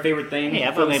what was our favorite thing. Hey,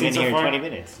 I've only been here 20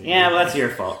 minutes. Yeah, well, that's your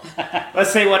fault.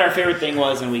 Let's say what our favorite thing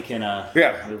was, and we can.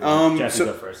 Jeff,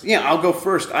 go first. Yeah, I'll go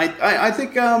first. I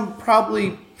think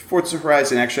probably Forza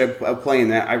Horizon, actually, I'm playing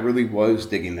that. I really was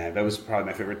digging that. That was probably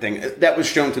my favorite thing. That was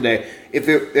shown today. If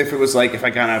it was like, if I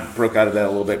kind of broke out of that a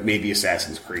little bit, maybe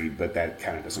Assassin's Creed, but that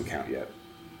kind of doesn't count yet.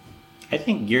 I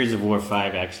think Gears of War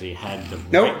 5 actually had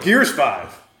the... Gears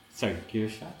 5. Sorry,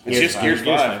 Gears 5? It's just Gears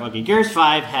 5. Okay, Gears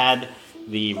 5 had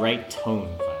the right tone.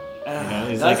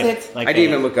 It's like I didn't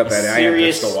even look up at it.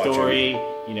 Serious story.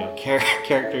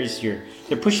 Characters.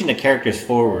 They're pushing the characters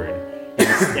forward,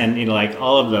 and like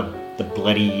all of the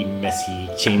bloody, messy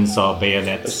chainsaw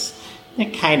bayonets. They're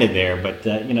kind of there, but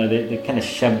they kind of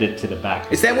shoved it to the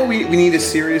back. Is that what we need? A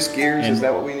serious Gears? Is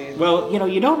that what we need? Well,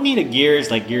 you don't need a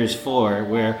Gears like Gears 4,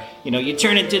 where you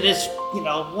turn into this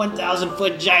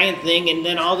 1,000-foot giant thing, and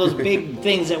then all those big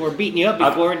things that were beating you up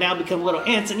before now become little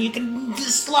ants, and you can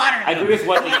just slaughter them. I agree with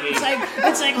what they did.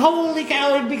 It's like holy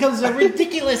cow! It becomes a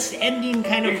ridiculous ending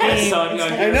kind of game.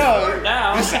 I know.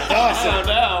 Now. This is awesome.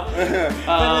 But it's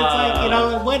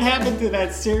like what happened to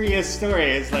that serious story?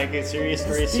 It's like a serious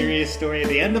story.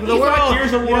 The end of the world.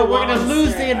 Here's a we're going to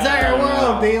lose the entire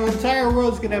world. The entire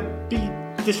world's going to be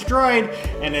destroyed.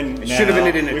 And then it should have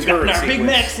been in a we've turret got our sequence. big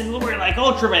mechs, and we're like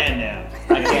Ultraman now.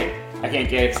 I can't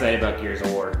get excited about Gears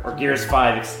of War or Gears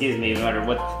 5. Excuse me. No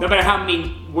matter how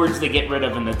many words they get rid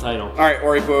of in the title. All right,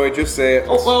 Ori boy, just say it.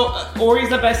 Ori's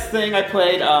the best thing I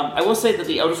played. I will say that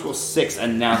the Elder Scrolls 6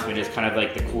 announcement is kind of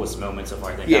like the coolest moment so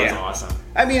far. I think that was awesome.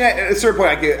 I mean, at a certain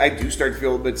point, I do start to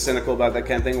feel a bit cynical about that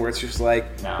kind of thing, where it's just like,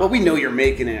 well, we know you're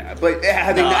making it, but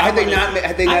had they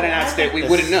not announced it, we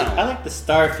wouldn't know. I like the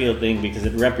Starfield thing because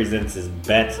it represents his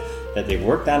bet that they've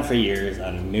worked on for years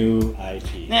on a new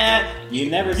IP. Nah, you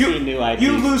never see new IP.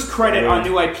 You lose credit on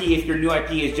new IP if your new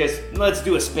IP is just let's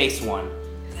do a space one.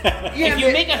 If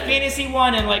you make a fantasy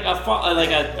one and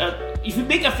if you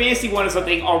make a fantasy one of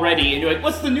something already and you're like,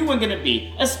 what's the new one going to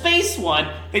be? A space one,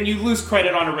 then you lose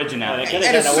credit on originality. Could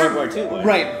have done a World War II one.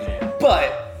 Right,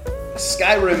 but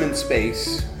Skyrim in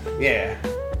space,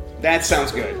 that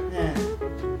sounds good.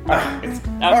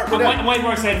 I'm way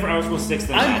more excited for Elder Scrolls 6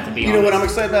 than that, to be honest. You know what I'm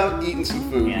excited about? Eating some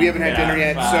food. We haven't had dinner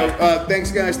yet. So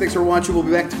thanks, guys. Thanks for watching. We'll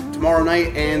be back tomorrow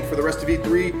night. And for the rest of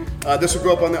E3, this will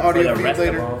go up on the audio feed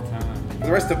later. For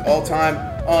the rest of all time.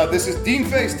 This is Dean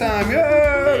FaceTime.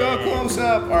 Yeah, go close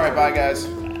up. All right, bye, guys.